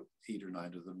 There's about 8 or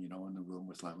 9 of them, you know, in the room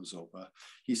with Lama Zopa.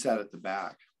 He sat at the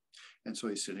back. And so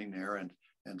he's sitting there, and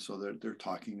so they're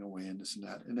talking away and this and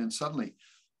that. And then suddenly,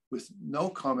 with no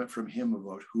comment from him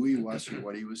about who he was or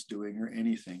what he was doing or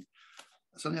anything,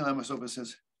 suddenly Lama Zopa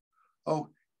says, oh,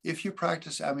 if you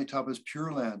practice Amitabha's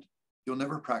Pure Land, you'll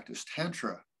never practice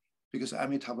Tantra because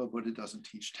Amitabha Buddha doesn't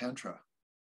teach Tantra.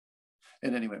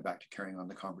 And then he went back to carrying on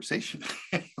the conversation.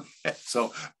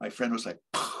 So my friend was like,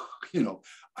 you know,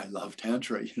 I love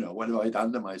Tantra, you know, what have I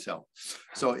done to myself?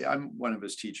 So I'm one of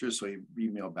his teachers. So he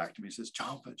emailed back to me, he says,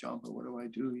 Jampa, what do I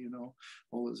do? You know,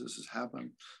 all of this has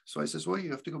happened. So I says, well,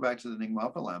 you have to go back to the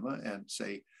Nyingmapa Lama and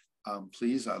say,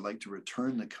 please, I'd like to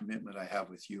return the commitment I have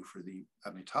with you for the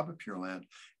Amitabha Pure Land.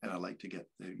 And I'd like to get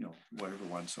the, you know, whatever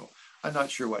one. So I'm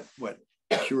not sure what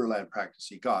Pure Land practice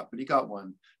he got, but he got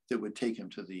one that would take him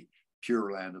to the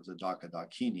Pure Land of the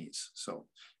Dakinis. So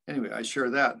anyway, I share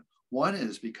that. One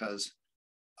is because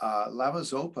Lama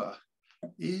Zopa,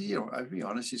 you know, I'll be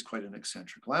honest, he's quite an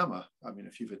eccentric Lama. I mean,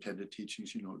 if you've attended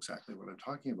teachings, you know exactly what I'm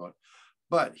talking about.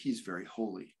 But he's very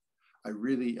holy. I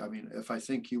mean, if I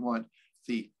think you want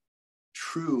the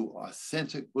true,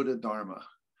 authentic Buddha Dharma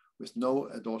with no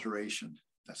adulteration,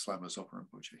 that's Lama Zopa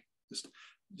Rinpoche.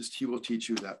 Just he will teach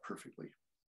you that perfectly.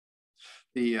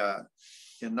 In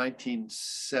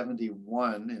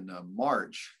 1971, in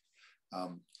March,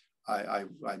 I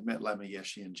met Lama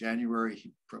Yeshe in January.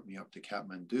 He brought me up to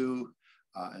Kathmandu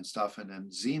and stuff. And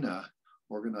then Zena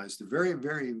organized the very,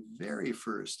 very, very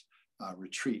first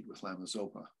retreat with Lama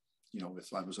Zopa, you know, with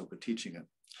Lama Zopa teaching it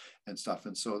and stuff.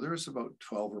 And so there was about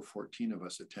 12 or 14 of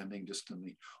us attending just in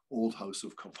the old house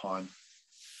of Kapan.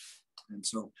 And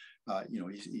so, you know,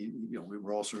 we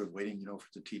were all sort of waiting, you know, for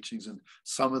the teachings. And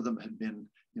some of them had been,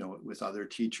 you know, with other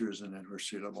teachers, and then we're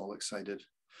sort of all excited.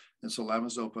 And so Lama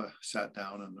Zopa sat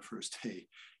down on the first day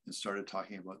and started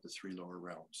talking about the 3 lower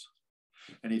realms.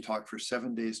 And he talked for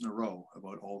 7 days in a row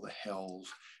about all the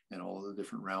hells and all the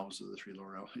different realms of the 3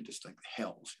 lower realms, just like the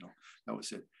hells, you know, that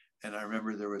was it. And I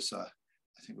remember there was, I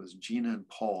think it was Gina and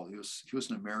Paul. He was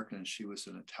an American and she was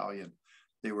an Italian.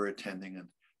 they were attending, and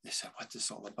they said, "What's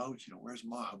this all about? You know, where's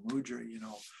Mahamudra? You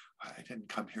know, I didn't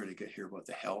come here to hear about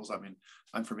the hells. I mean,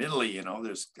 I'm from Italy. You know,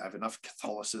 I have enough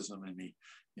Catholicism in me.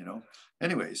 You know."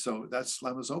 Anyway, so that's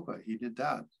Lama Zopa. He did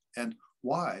that, and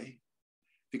why?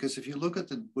 Because if you look at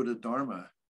the Buddha Dharma,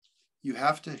 you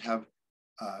have to have,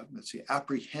 let's see,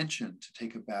 apprehension to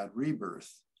take a bad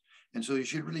rebirth. And so you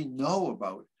should really know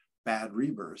about bad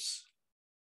rebirths.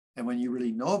 And when you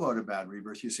really know about a bad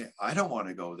rebirth, you say, I don't want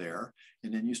to go there.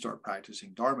 And then you start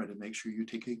practicing Dharma to make sure you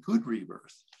take a good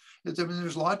rebirth. I mean,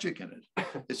 there's logic in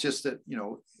it. It's just that, you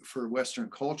know, for Western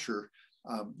culture,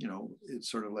 you know, it's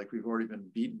sort of like we've already been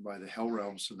beaten by the hell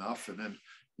realms enough. And then,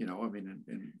 you know, I mean,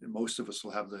 and most of us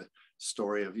will have the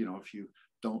story of, you know, if you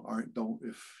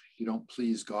if you don't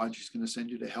please God, he's going to send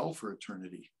you to hell for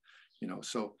eternity. You know,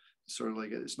 so sort of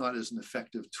like it's not as an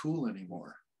effective tool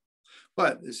anymore.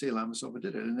 But they say Lama Zopa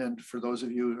did it. And then for those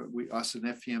of you, us in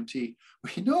FPMT,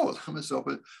 we know Lama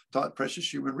Zopa taught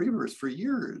precious human rebirth for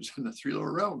years in the three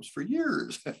lower realms for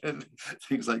years and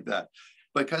things like that.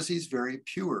 Because he's very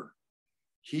pure.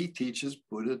 He teaches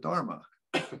Buddha Dharma,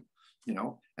 you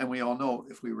know, and we all know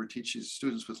if we were teaching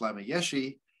students with Lama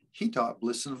Yeshe, he taught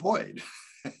bliss and void.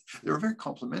 They were very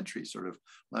complementary, sort of.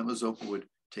 Lama Zopa would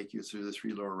take you through the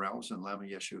three lower realms, and Lama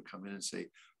Yeshe would come in and say,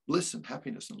 bliss and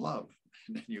happiness and love.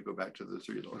 And then you go back to the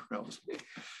three lower realms.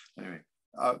 Anyway,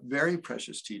 very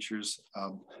precious teachers.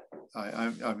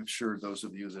 I'm sure those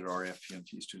of you that are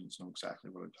FPMT students know exactly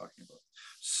what I'm talking about.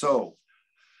 So,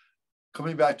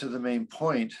 coming back to the main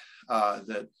point,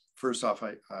 that first off,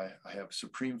 I have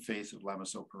supreme faith that Lama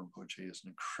Zopa Rinpoche is an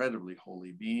incredibly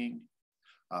holy being.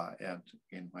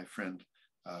 And my friend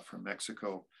from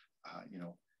Mexico, you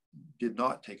know, did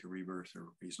not take a rebirth, or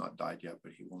he's not died yet,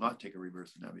 but he will not take a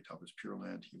rebirth in Amitabha's Pure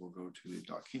Land. He will go to the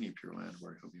Dakini Pure Land,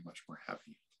 where he'll be much more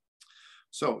happy.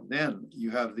 So then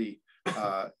you have the,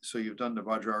 so you've done the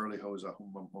Vajra Arli Hoza,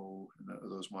 Hum Bum Ho,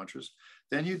 and those mantras.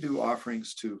 Then you do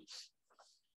offerings to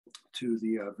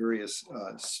the various,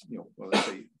 you know, well, let's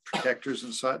say protectors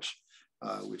and such,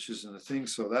 which isn't a thing.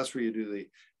 So that's where you do the,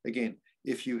 again,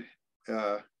 if you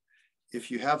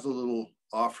have the little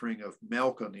offering of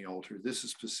milk on the altar, this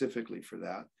is specifically for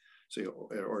that. So,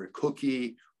 or a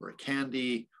cookie or a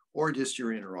candy, or just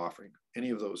your inner offering. Any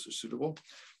of those are suitable.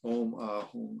 Om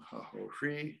Hum Ha Ho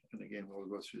Hri. And again, we'll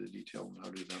go through the detail on how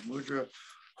to do that mudra.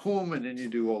 Hum, and then you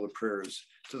do all the prayers.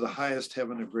 To the highest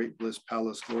heaven of great bliss,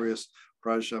 palace, glorious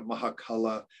Praja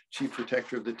Mahakala, chief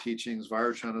protector of the teachings,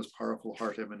 Vairocana's powerful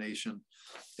heart emanation,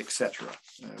 etc.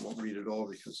 I won't read it all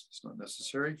because it's not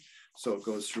necessary. So it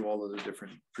goes through all of the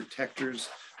different protectors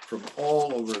from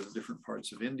all over the different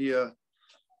parts of India.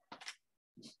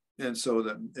 And so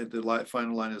the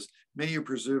final line is, may you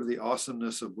preserve the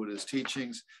awesomeness of Buddha's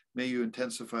teachings. May you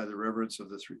intensify the reverence of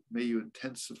the three, may you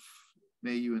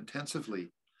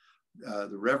intensively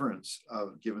the reverence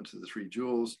given to the three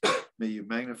jewels. May you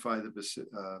magnify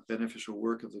the beneficial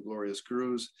work of the glorious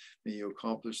gurus. May you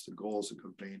accomplish the goals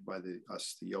accompanied by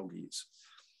us, the yogis.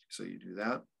 So you do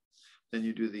that. Then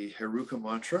you do the Heruka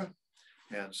mantra.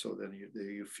 And so then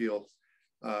you feel,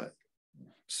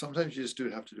 sometimes you just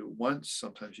have to do it once.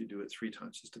 Sometimes you do it 3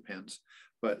 times, just depends.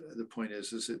 But the point is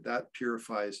that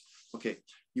purifies, okay,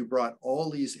 you brought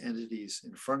all these entities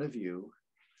in front of you.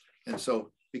 And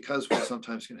so because we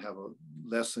sometimes can have a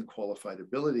less than qualified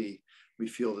ability, we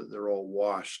feel that they're all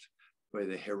washed by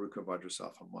the Heruka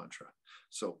Vajrasattva mantra.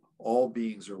 So all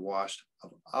beings are washed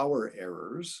of our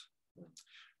errors.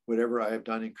 Whatever I have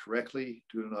done incorrectly,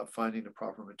 due to not finding the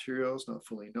proper materials, not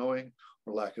fully knowing,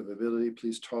 or lack of ability,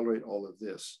 please tolerate all of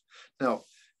this. Now,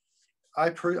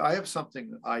 I have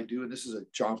something I do, and this is a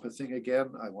Jampa thing again.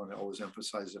 I want to always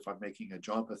emphasize if I'm making a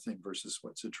Jampa thing versus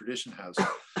what the tradition has.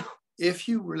 If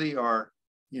you really are,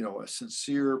 you know, a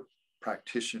sincere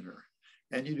practitioner,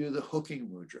 and you do the hooking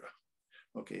mudra.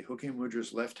 Okay, hooking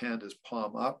mudra's left hand is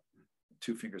palm up,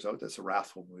 2 fingers out. That's a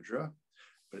wrathful mudra,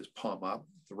 but it's palm up.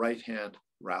 The right hand,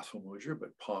 wrathful mudra,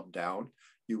 but palm down.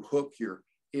 You hook your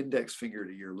index finger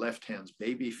to your left hand's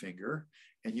baby finger,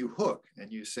 and you hook,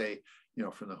 and you say, you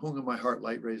know, from the hung of my heart,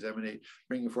 light rays emanate,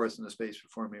 bringing forth in the space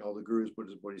before me all the gurus,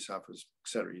 Buddhas, Bodhisattvas,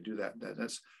 etc. You do that.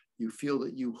 That's, you feel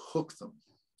that you hook them,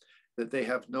 that they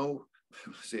have no,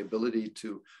 say, ability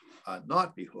to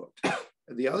not be hooked.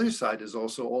 The other side is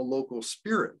also all local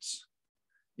spirits.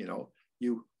 You know,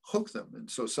 you hook them, and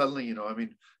so suddenly, you know, I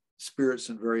mean, spirits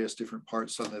in various different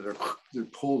parts, suddenly they're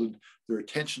pulled, and their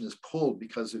attention is pulled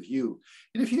because of you.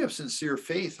 And if you have sincere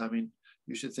faith, I mean,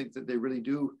 you should think that they really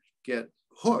do get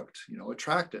hooked,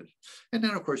 attracted. And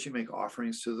then of course you make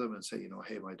offerings to them and say,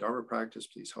 hey, my Dharma practice,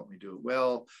 please help me do it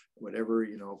well, whatever,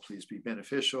 please be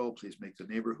beneficial, please make the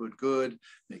neighborhood good,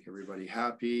 make everybody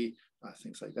happy,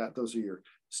 things like that. Those are your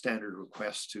standard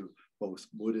requests to both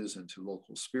Buddhas and to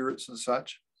local spirits and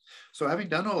such. So having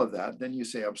done all of that, then you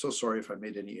say, I'm so sorry if I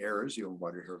made any errors, I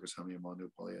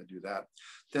do that.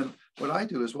 Then what I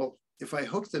do is, well, if I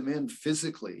hook them in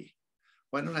physically,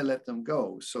 why don't I let them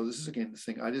go? So this is again the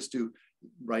thing, I just do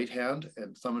right hand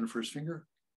and thumb and first finger,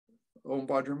 Om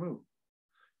Vajra Mu.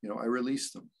 I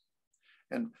release them.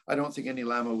 And I don't think any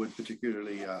Lama would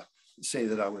particularly say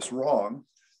that I was wrong,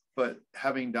 but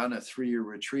having done a 3-year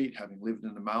retreat, having lived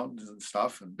in the mountains and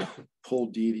stuff and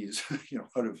pulled deities,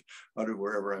 out of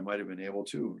wherever I might have been able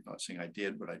to, I'm not saying I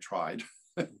did, but I tried.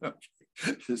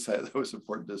 That was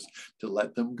important to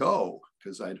let them go,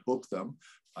 because I'd hooked them,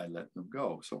 I let them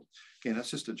go. So again,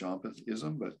 that's just a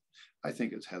Jompa-ism, but I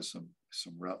think it has some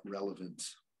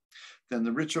relevance. Then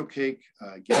the ritual cake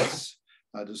gets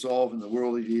dissolve in the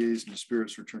worldly deities, and the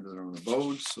spirits return to their own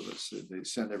abodes. So they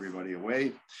send everybody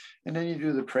away. And then you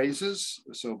do the praises.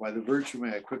 So by the virtue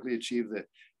may I quickly achieve the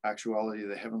actuality of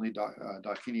the heavenly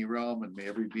Dakini realm, and may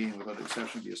every being without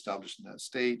exception be established in that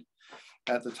state.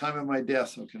 At the time of my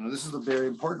death, okay, now this is the very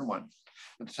important one.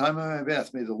 At the time of my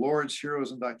death, may the lords,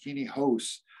 heroes, and Dakini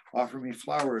hosts offer me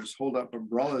flowers, hold up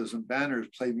umbrellas and banners,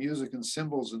 play music and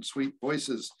cymbals and sweet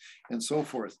voices, and so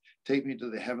forth. Take me to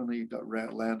the heavenly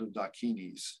land of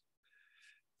Dakinis.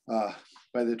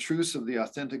 By the truths of the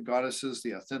authentic goddesses,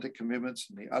 the authentic commitments,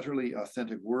 and the utterly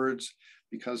authentic words,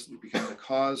 because it became the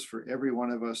cause for every one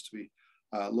of us to be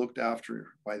looked after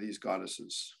by these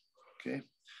goddesses. Okay,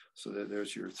 so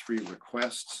there's your 3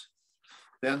 requests.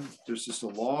 Then there's just a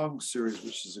long series,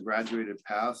 which is a graduated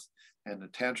path and the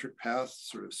tantric path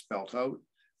sort of spelt out.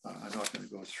 I'm not going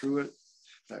to go through it.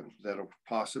 That'll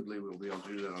possibly, we'll be able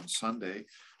to do that on Sunday.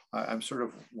 I'm sort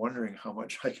of wondering how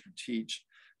much I can teach.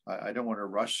 I don't want to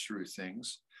rush through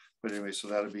things, but anyway, so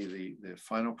that'll be the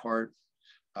final part.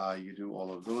 You do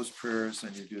all of those prayers,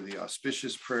 and you do the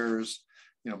auspicious prayers.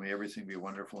 May everything be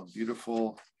wonderful and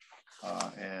beautiful.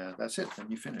 And that's it, then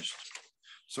you finished.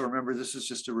 So remember, this is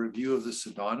just a review of the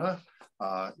sadhana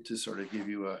to sort of give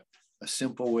you a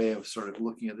simple way of sort of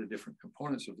looking at the different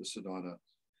components of the sadhana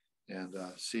and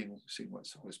seeing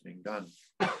what's being done.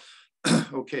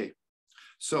 Okay,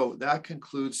 so that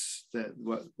concludes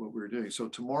what we're doing. So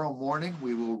tomorrow morning,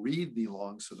 we will read the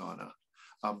long sadhana.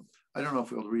 I don't know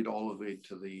if we'll read all of the way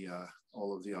to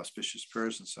all of the auspicious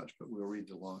prayers and such, but we'll read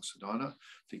the long sadhana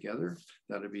together.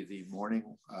 That'll be the morning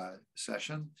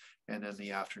session. And then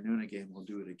the afternoon, again, we'll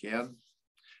do it again.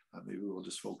 Maybe we'll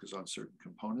just focus on certain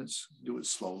components, do it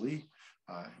slowly.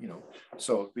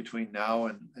 So between now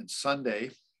and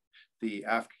Sunday, the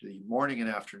morning and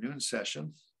afternoon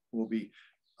session will be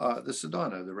the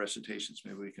sadhana, the recitations.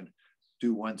 Maybe we can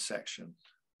do one section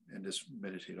and just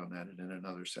meditate on that, and then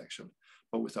another section,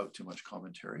 but without too much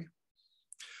commentary.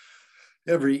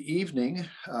 Every evening,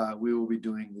 we will be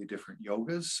doing the different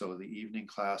yogas. So the evening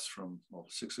class from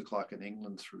 6 o'clock in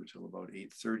England through till about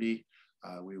 8:30.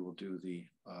 We will do the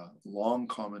long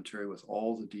commentary with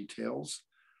all the details.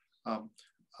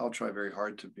 I'll try very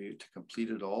hard to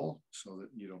complete it all so that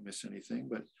you don't miss anything.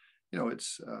 But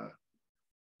it's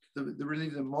really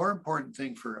the more important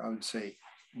thing for, I would say,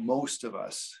 most of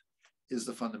us is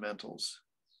the fundamentals.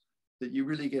 That you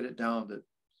really get it down that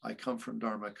I come from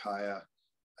Dharmakaya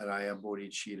and I am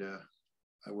bodhicitta.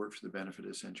 I work for the benefit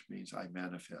of sentient beings. I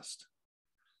manifest.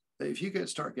 If you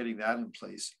start getting that in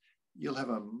place, you'll have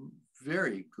a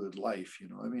very good life.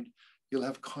 You'll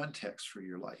have context for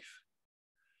your life.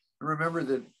 And remember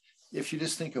that if you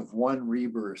just think of one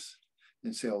rebirth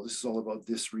and say, oh, this is all about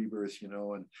this rebirth,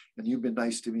 and you've been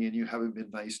nice to me and you haven't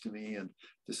been nice to me and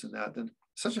this and that, then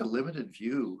such a limited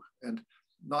view. And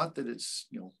not that it's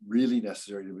really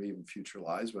necessary to be in future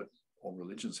lives, but all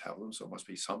religions have them, so it must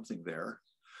be something there.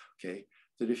 Okay,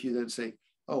 that if you then say,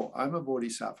 oh, I'm a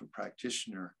bodhisattva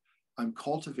practitioner, I'm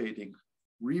cultivating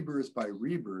rebirth by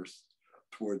rebirth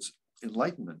towards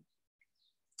enlightenment.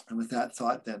 And with that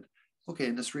thought, then, okay,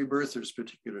 in this rebirth, there's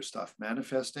particular stuff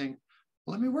manifesting.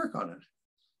 Well, let me work on it.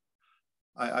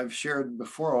 I've shared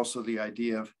before also the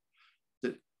idea of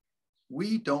that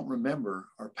we don't remember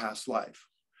our past life.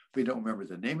 We don't remember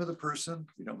the name of the person.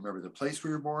 We don't remember the place we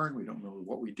were born. We don't remember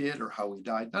what we did or how we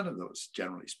died. None of those,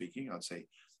 generally speaking. I'd say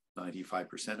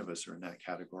 95% of us are in that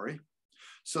category.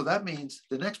 So that means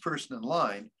the next person in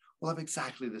line will have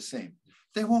exactly the same.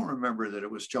 They won't remember that it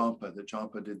was Jompa, that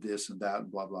Jompa did this and that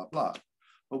and blah, blah, blah.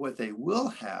 But what they will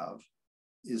have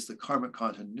is the karmic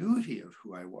continuity of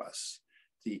who I was,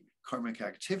 the karmic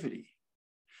activity.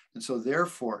 And so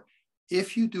therefore,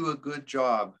 if you do a good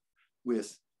job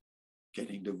with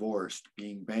getting divorced,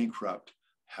 being bankrupt,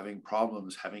 having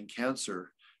problems, having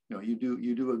cancer, you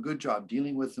do a good job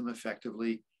dealing with them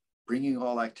effectively, bringing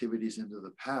all activities into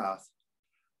the path,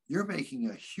 you're making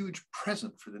a huge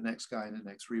present for the next guy in the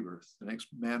next rebirth, the next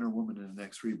man or woman in the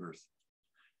next rebirth.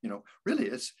 Really,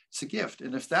 it's a gift.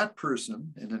 And if that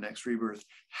person in the next rebirth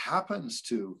happens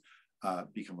to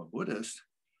become a Buddhist,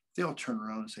 they'll turn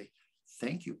around and say,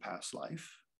 thank you, past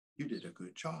life. You did a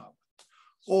good job.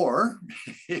 Or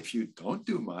if you don't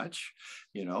do much,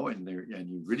 and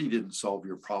you really didn't solve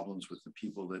your problems with the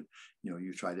people that,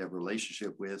 you tried to have a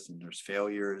relationship with, and there's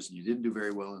failures, and you didn't do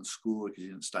very well in school because you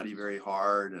didn't study very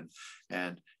hard,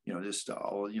 and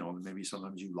maybe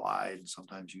sometimes you lied, and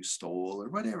sometimes you stole, or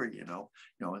whatever, and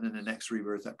then the next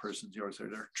rebirth, that person's yours.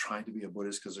 They're trying to be a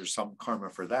Buddhist because there's some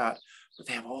karma for that, but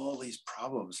they have all these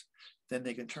problems. Then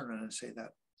they can turn around and say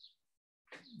that,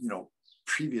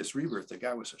 previous rebirth, the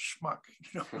guy was a schmuck,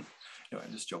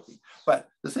 I'm just joking. But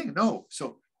the thing, no.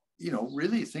 So,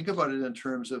 really think about it in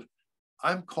terms of,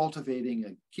 I'm cultivating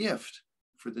a gift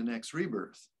for the next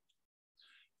rebirth.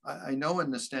 I know in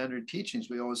the standard teachings,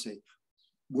 we always say,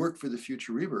 work for the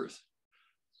future rebirth.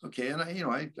 Okay. And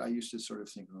I used to sort of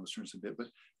think in those terms a bit, but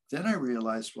then I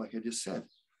realized, like I just said,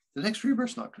 the next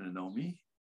rebirth's not going to know me.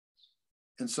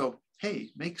 And so, hey,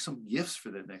 make some gifts for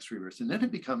the next rebirth. And then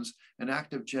it becomes an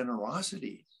act of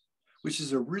generosity, which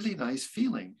is a really nice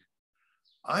feeling.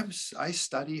 I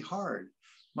study hard.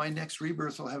 My next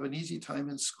rebirth will have an easy time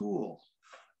in school.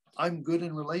 I'm good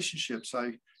in relationships.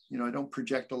 I don't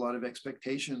project a lot of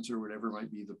expectations or whatever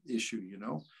might be the issue,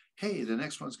 Hey, the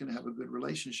next one's going to have a good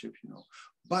relationship,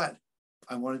 But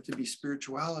I want it to be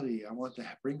spirituality. I want to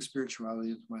bring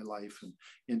spirituality into my life and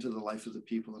into the life of the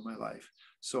people in my life.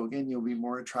 So again, you'll be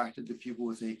more attracted to people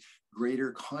with a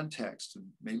greater context, and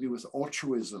maybe with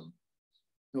altruism.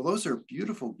 Those are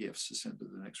beautiful gifts to send to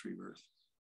the next rebirth.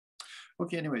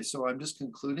 Okay, anyway, so I'm just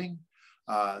concluding.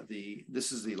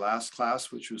 This is the last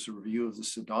class, which was a review of the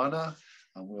Sadhana.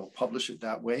 We'll publish it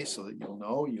that way so that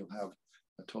you'll have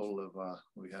a total of,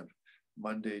 we had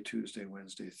Monday, Tuesday,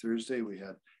 Wednesday, Thursday. We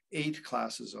had 8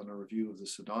 classes on a review of the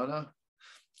Sadhana.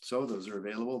 So those are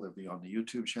available. They'll be on the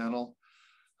YouTube channel.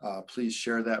 Please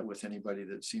share that with anybody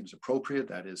that seems appropriate,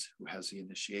 that is, who has the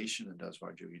initiation and does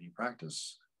Vajrayogini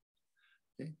practice.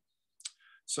 Okay.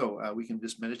 So we can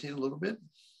just meditate a little bit,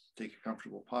 take a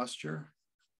comfortable posture.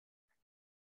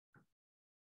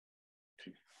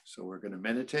 Okay. So we're going to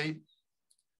meditate.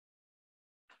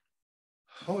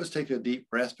 Always take a deep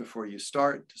breath before you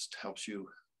start. Just helps you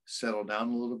settle down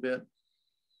a little bit.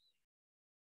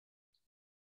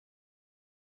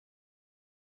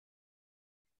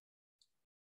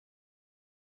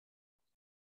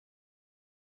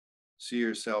 See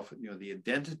yourself, the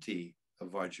identity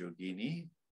of Vajrayogini.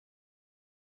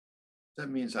 That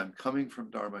means I'm coming from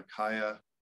Dharmakaya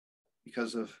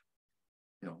because of,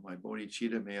 my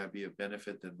bodhicitta. May I be of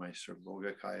benefit than my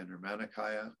Sarvogakaya and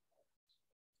Nirmanakaya.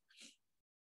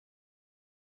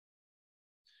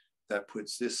 That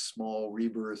puts this small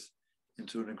rebirth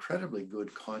into an incredibly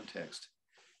good context.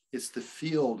 It's the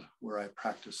field where I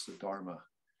practice the Dharma,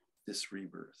 this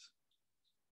rebirth.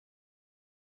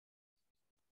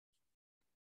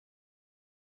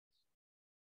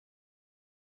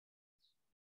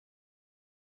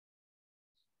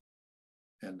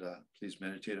 And please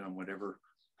meditate on whatever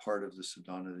part of the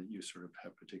sadhana that you sort of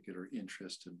have particular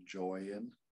interest and joy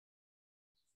in.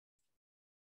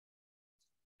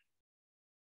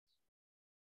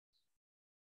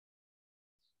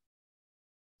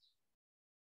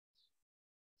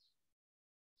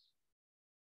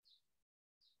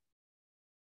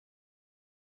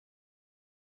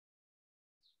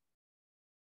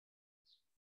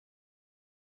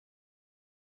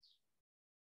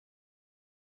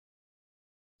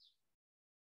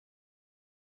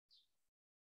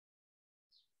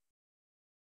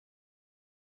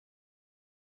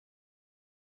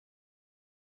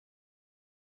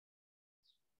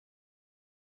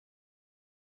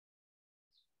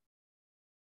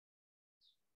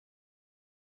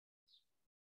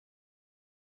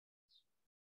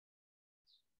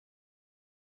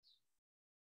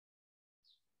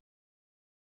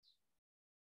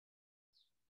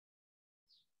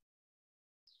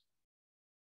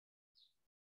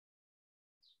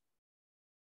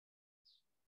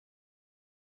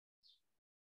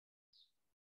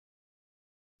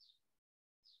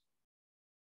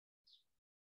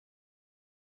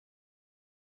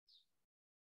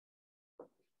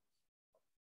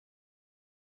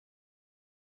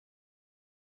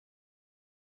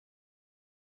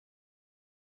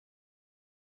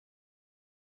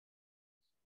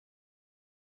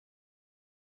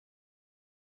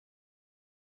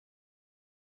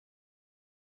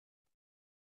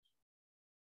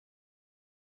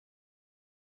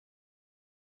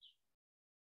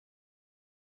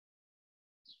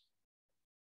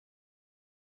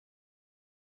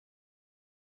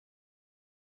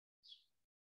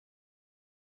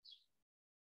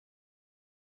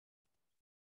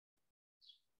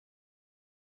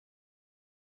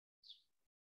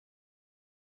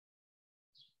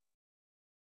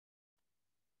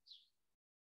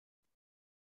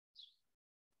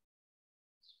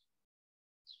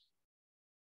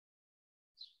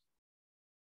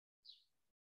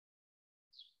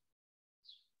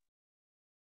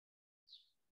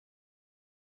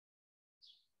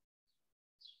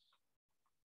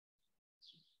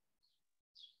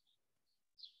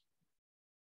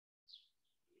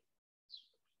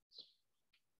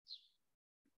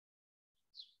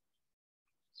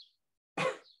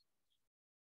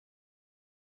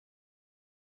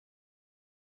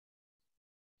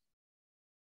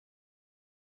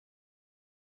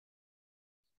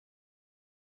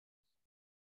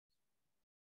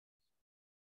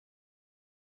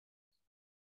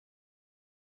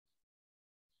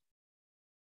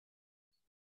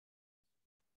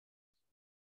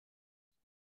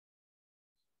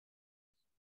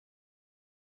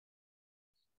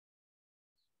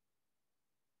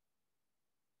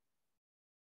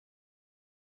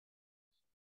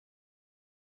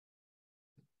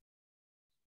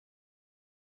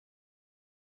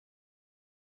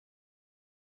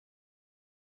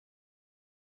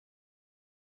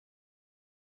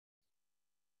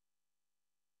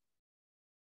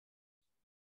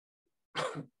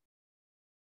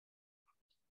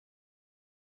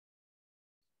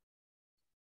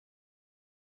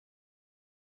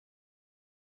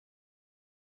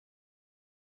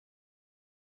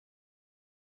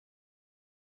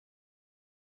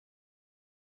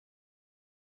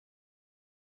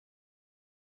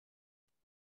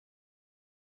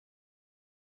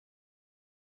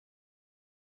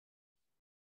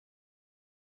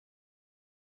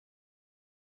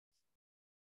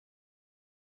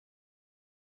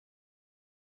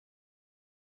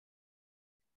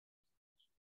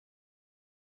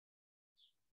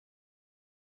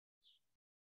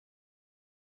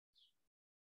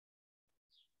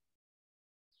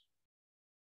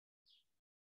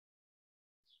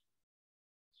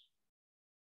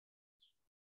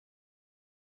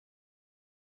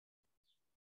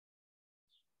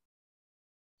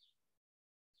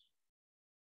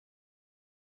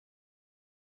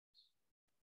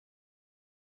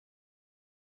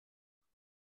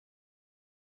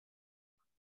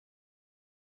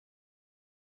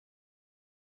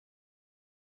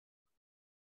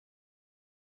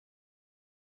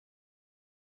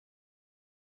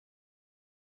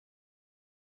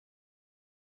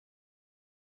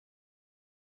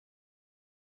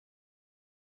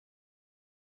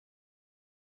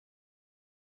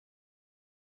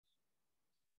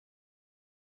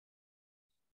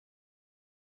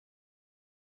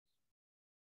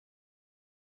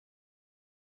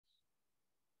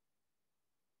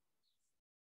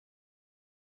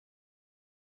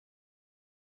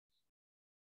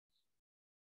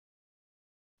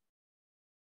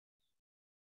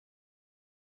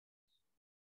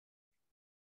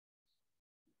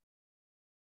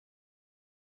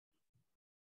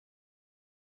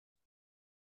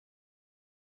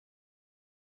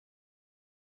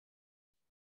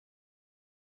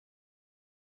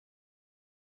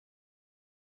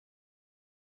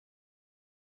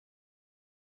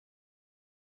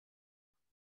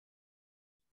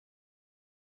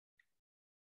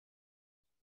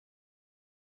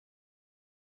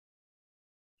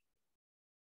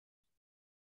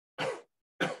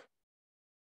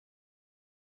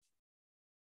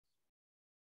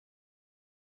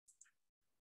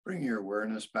 Bring your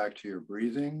awareness back to your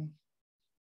breathing.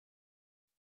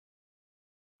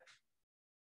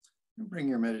 And bring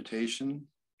your meditation,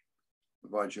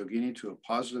 Vajra Yogini, to a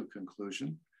positive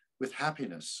conclusion with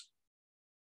happiness.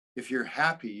 If you're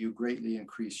happy, you greatly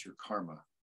increase your karma.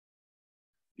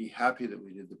 Be happy that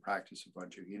we did the practice of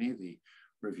Vajra Yogini, the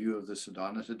review of the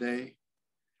Sadhana today.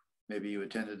 Maybe you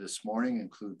attended this morning,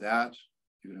 include that.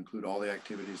 You can include all the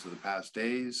activities of the past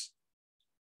days,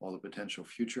 all the potential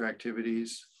future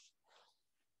activities.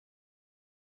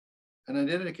 And I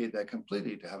dedicate that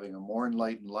completely to having a more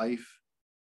enlightened life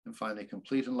and finding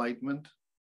complete enlightenment.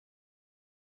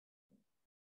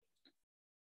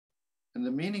 And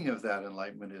the meaning of that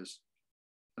enlightenment is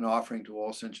an offering to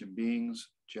all sentient beings,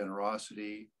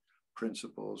 generosity,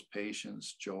 principles,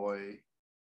 patience, joy,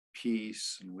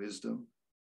 peace, and wisdom.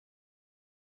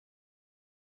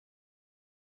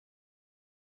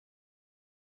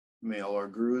 May all our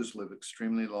gurus live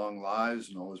extremely long lives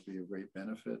and always be of great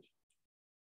benefit.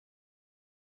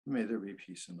 May there be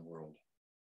peace in the world.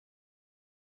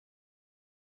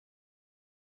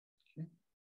 Okay.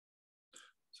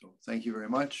 So thank you very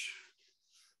much.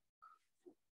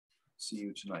 See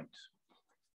you tonight.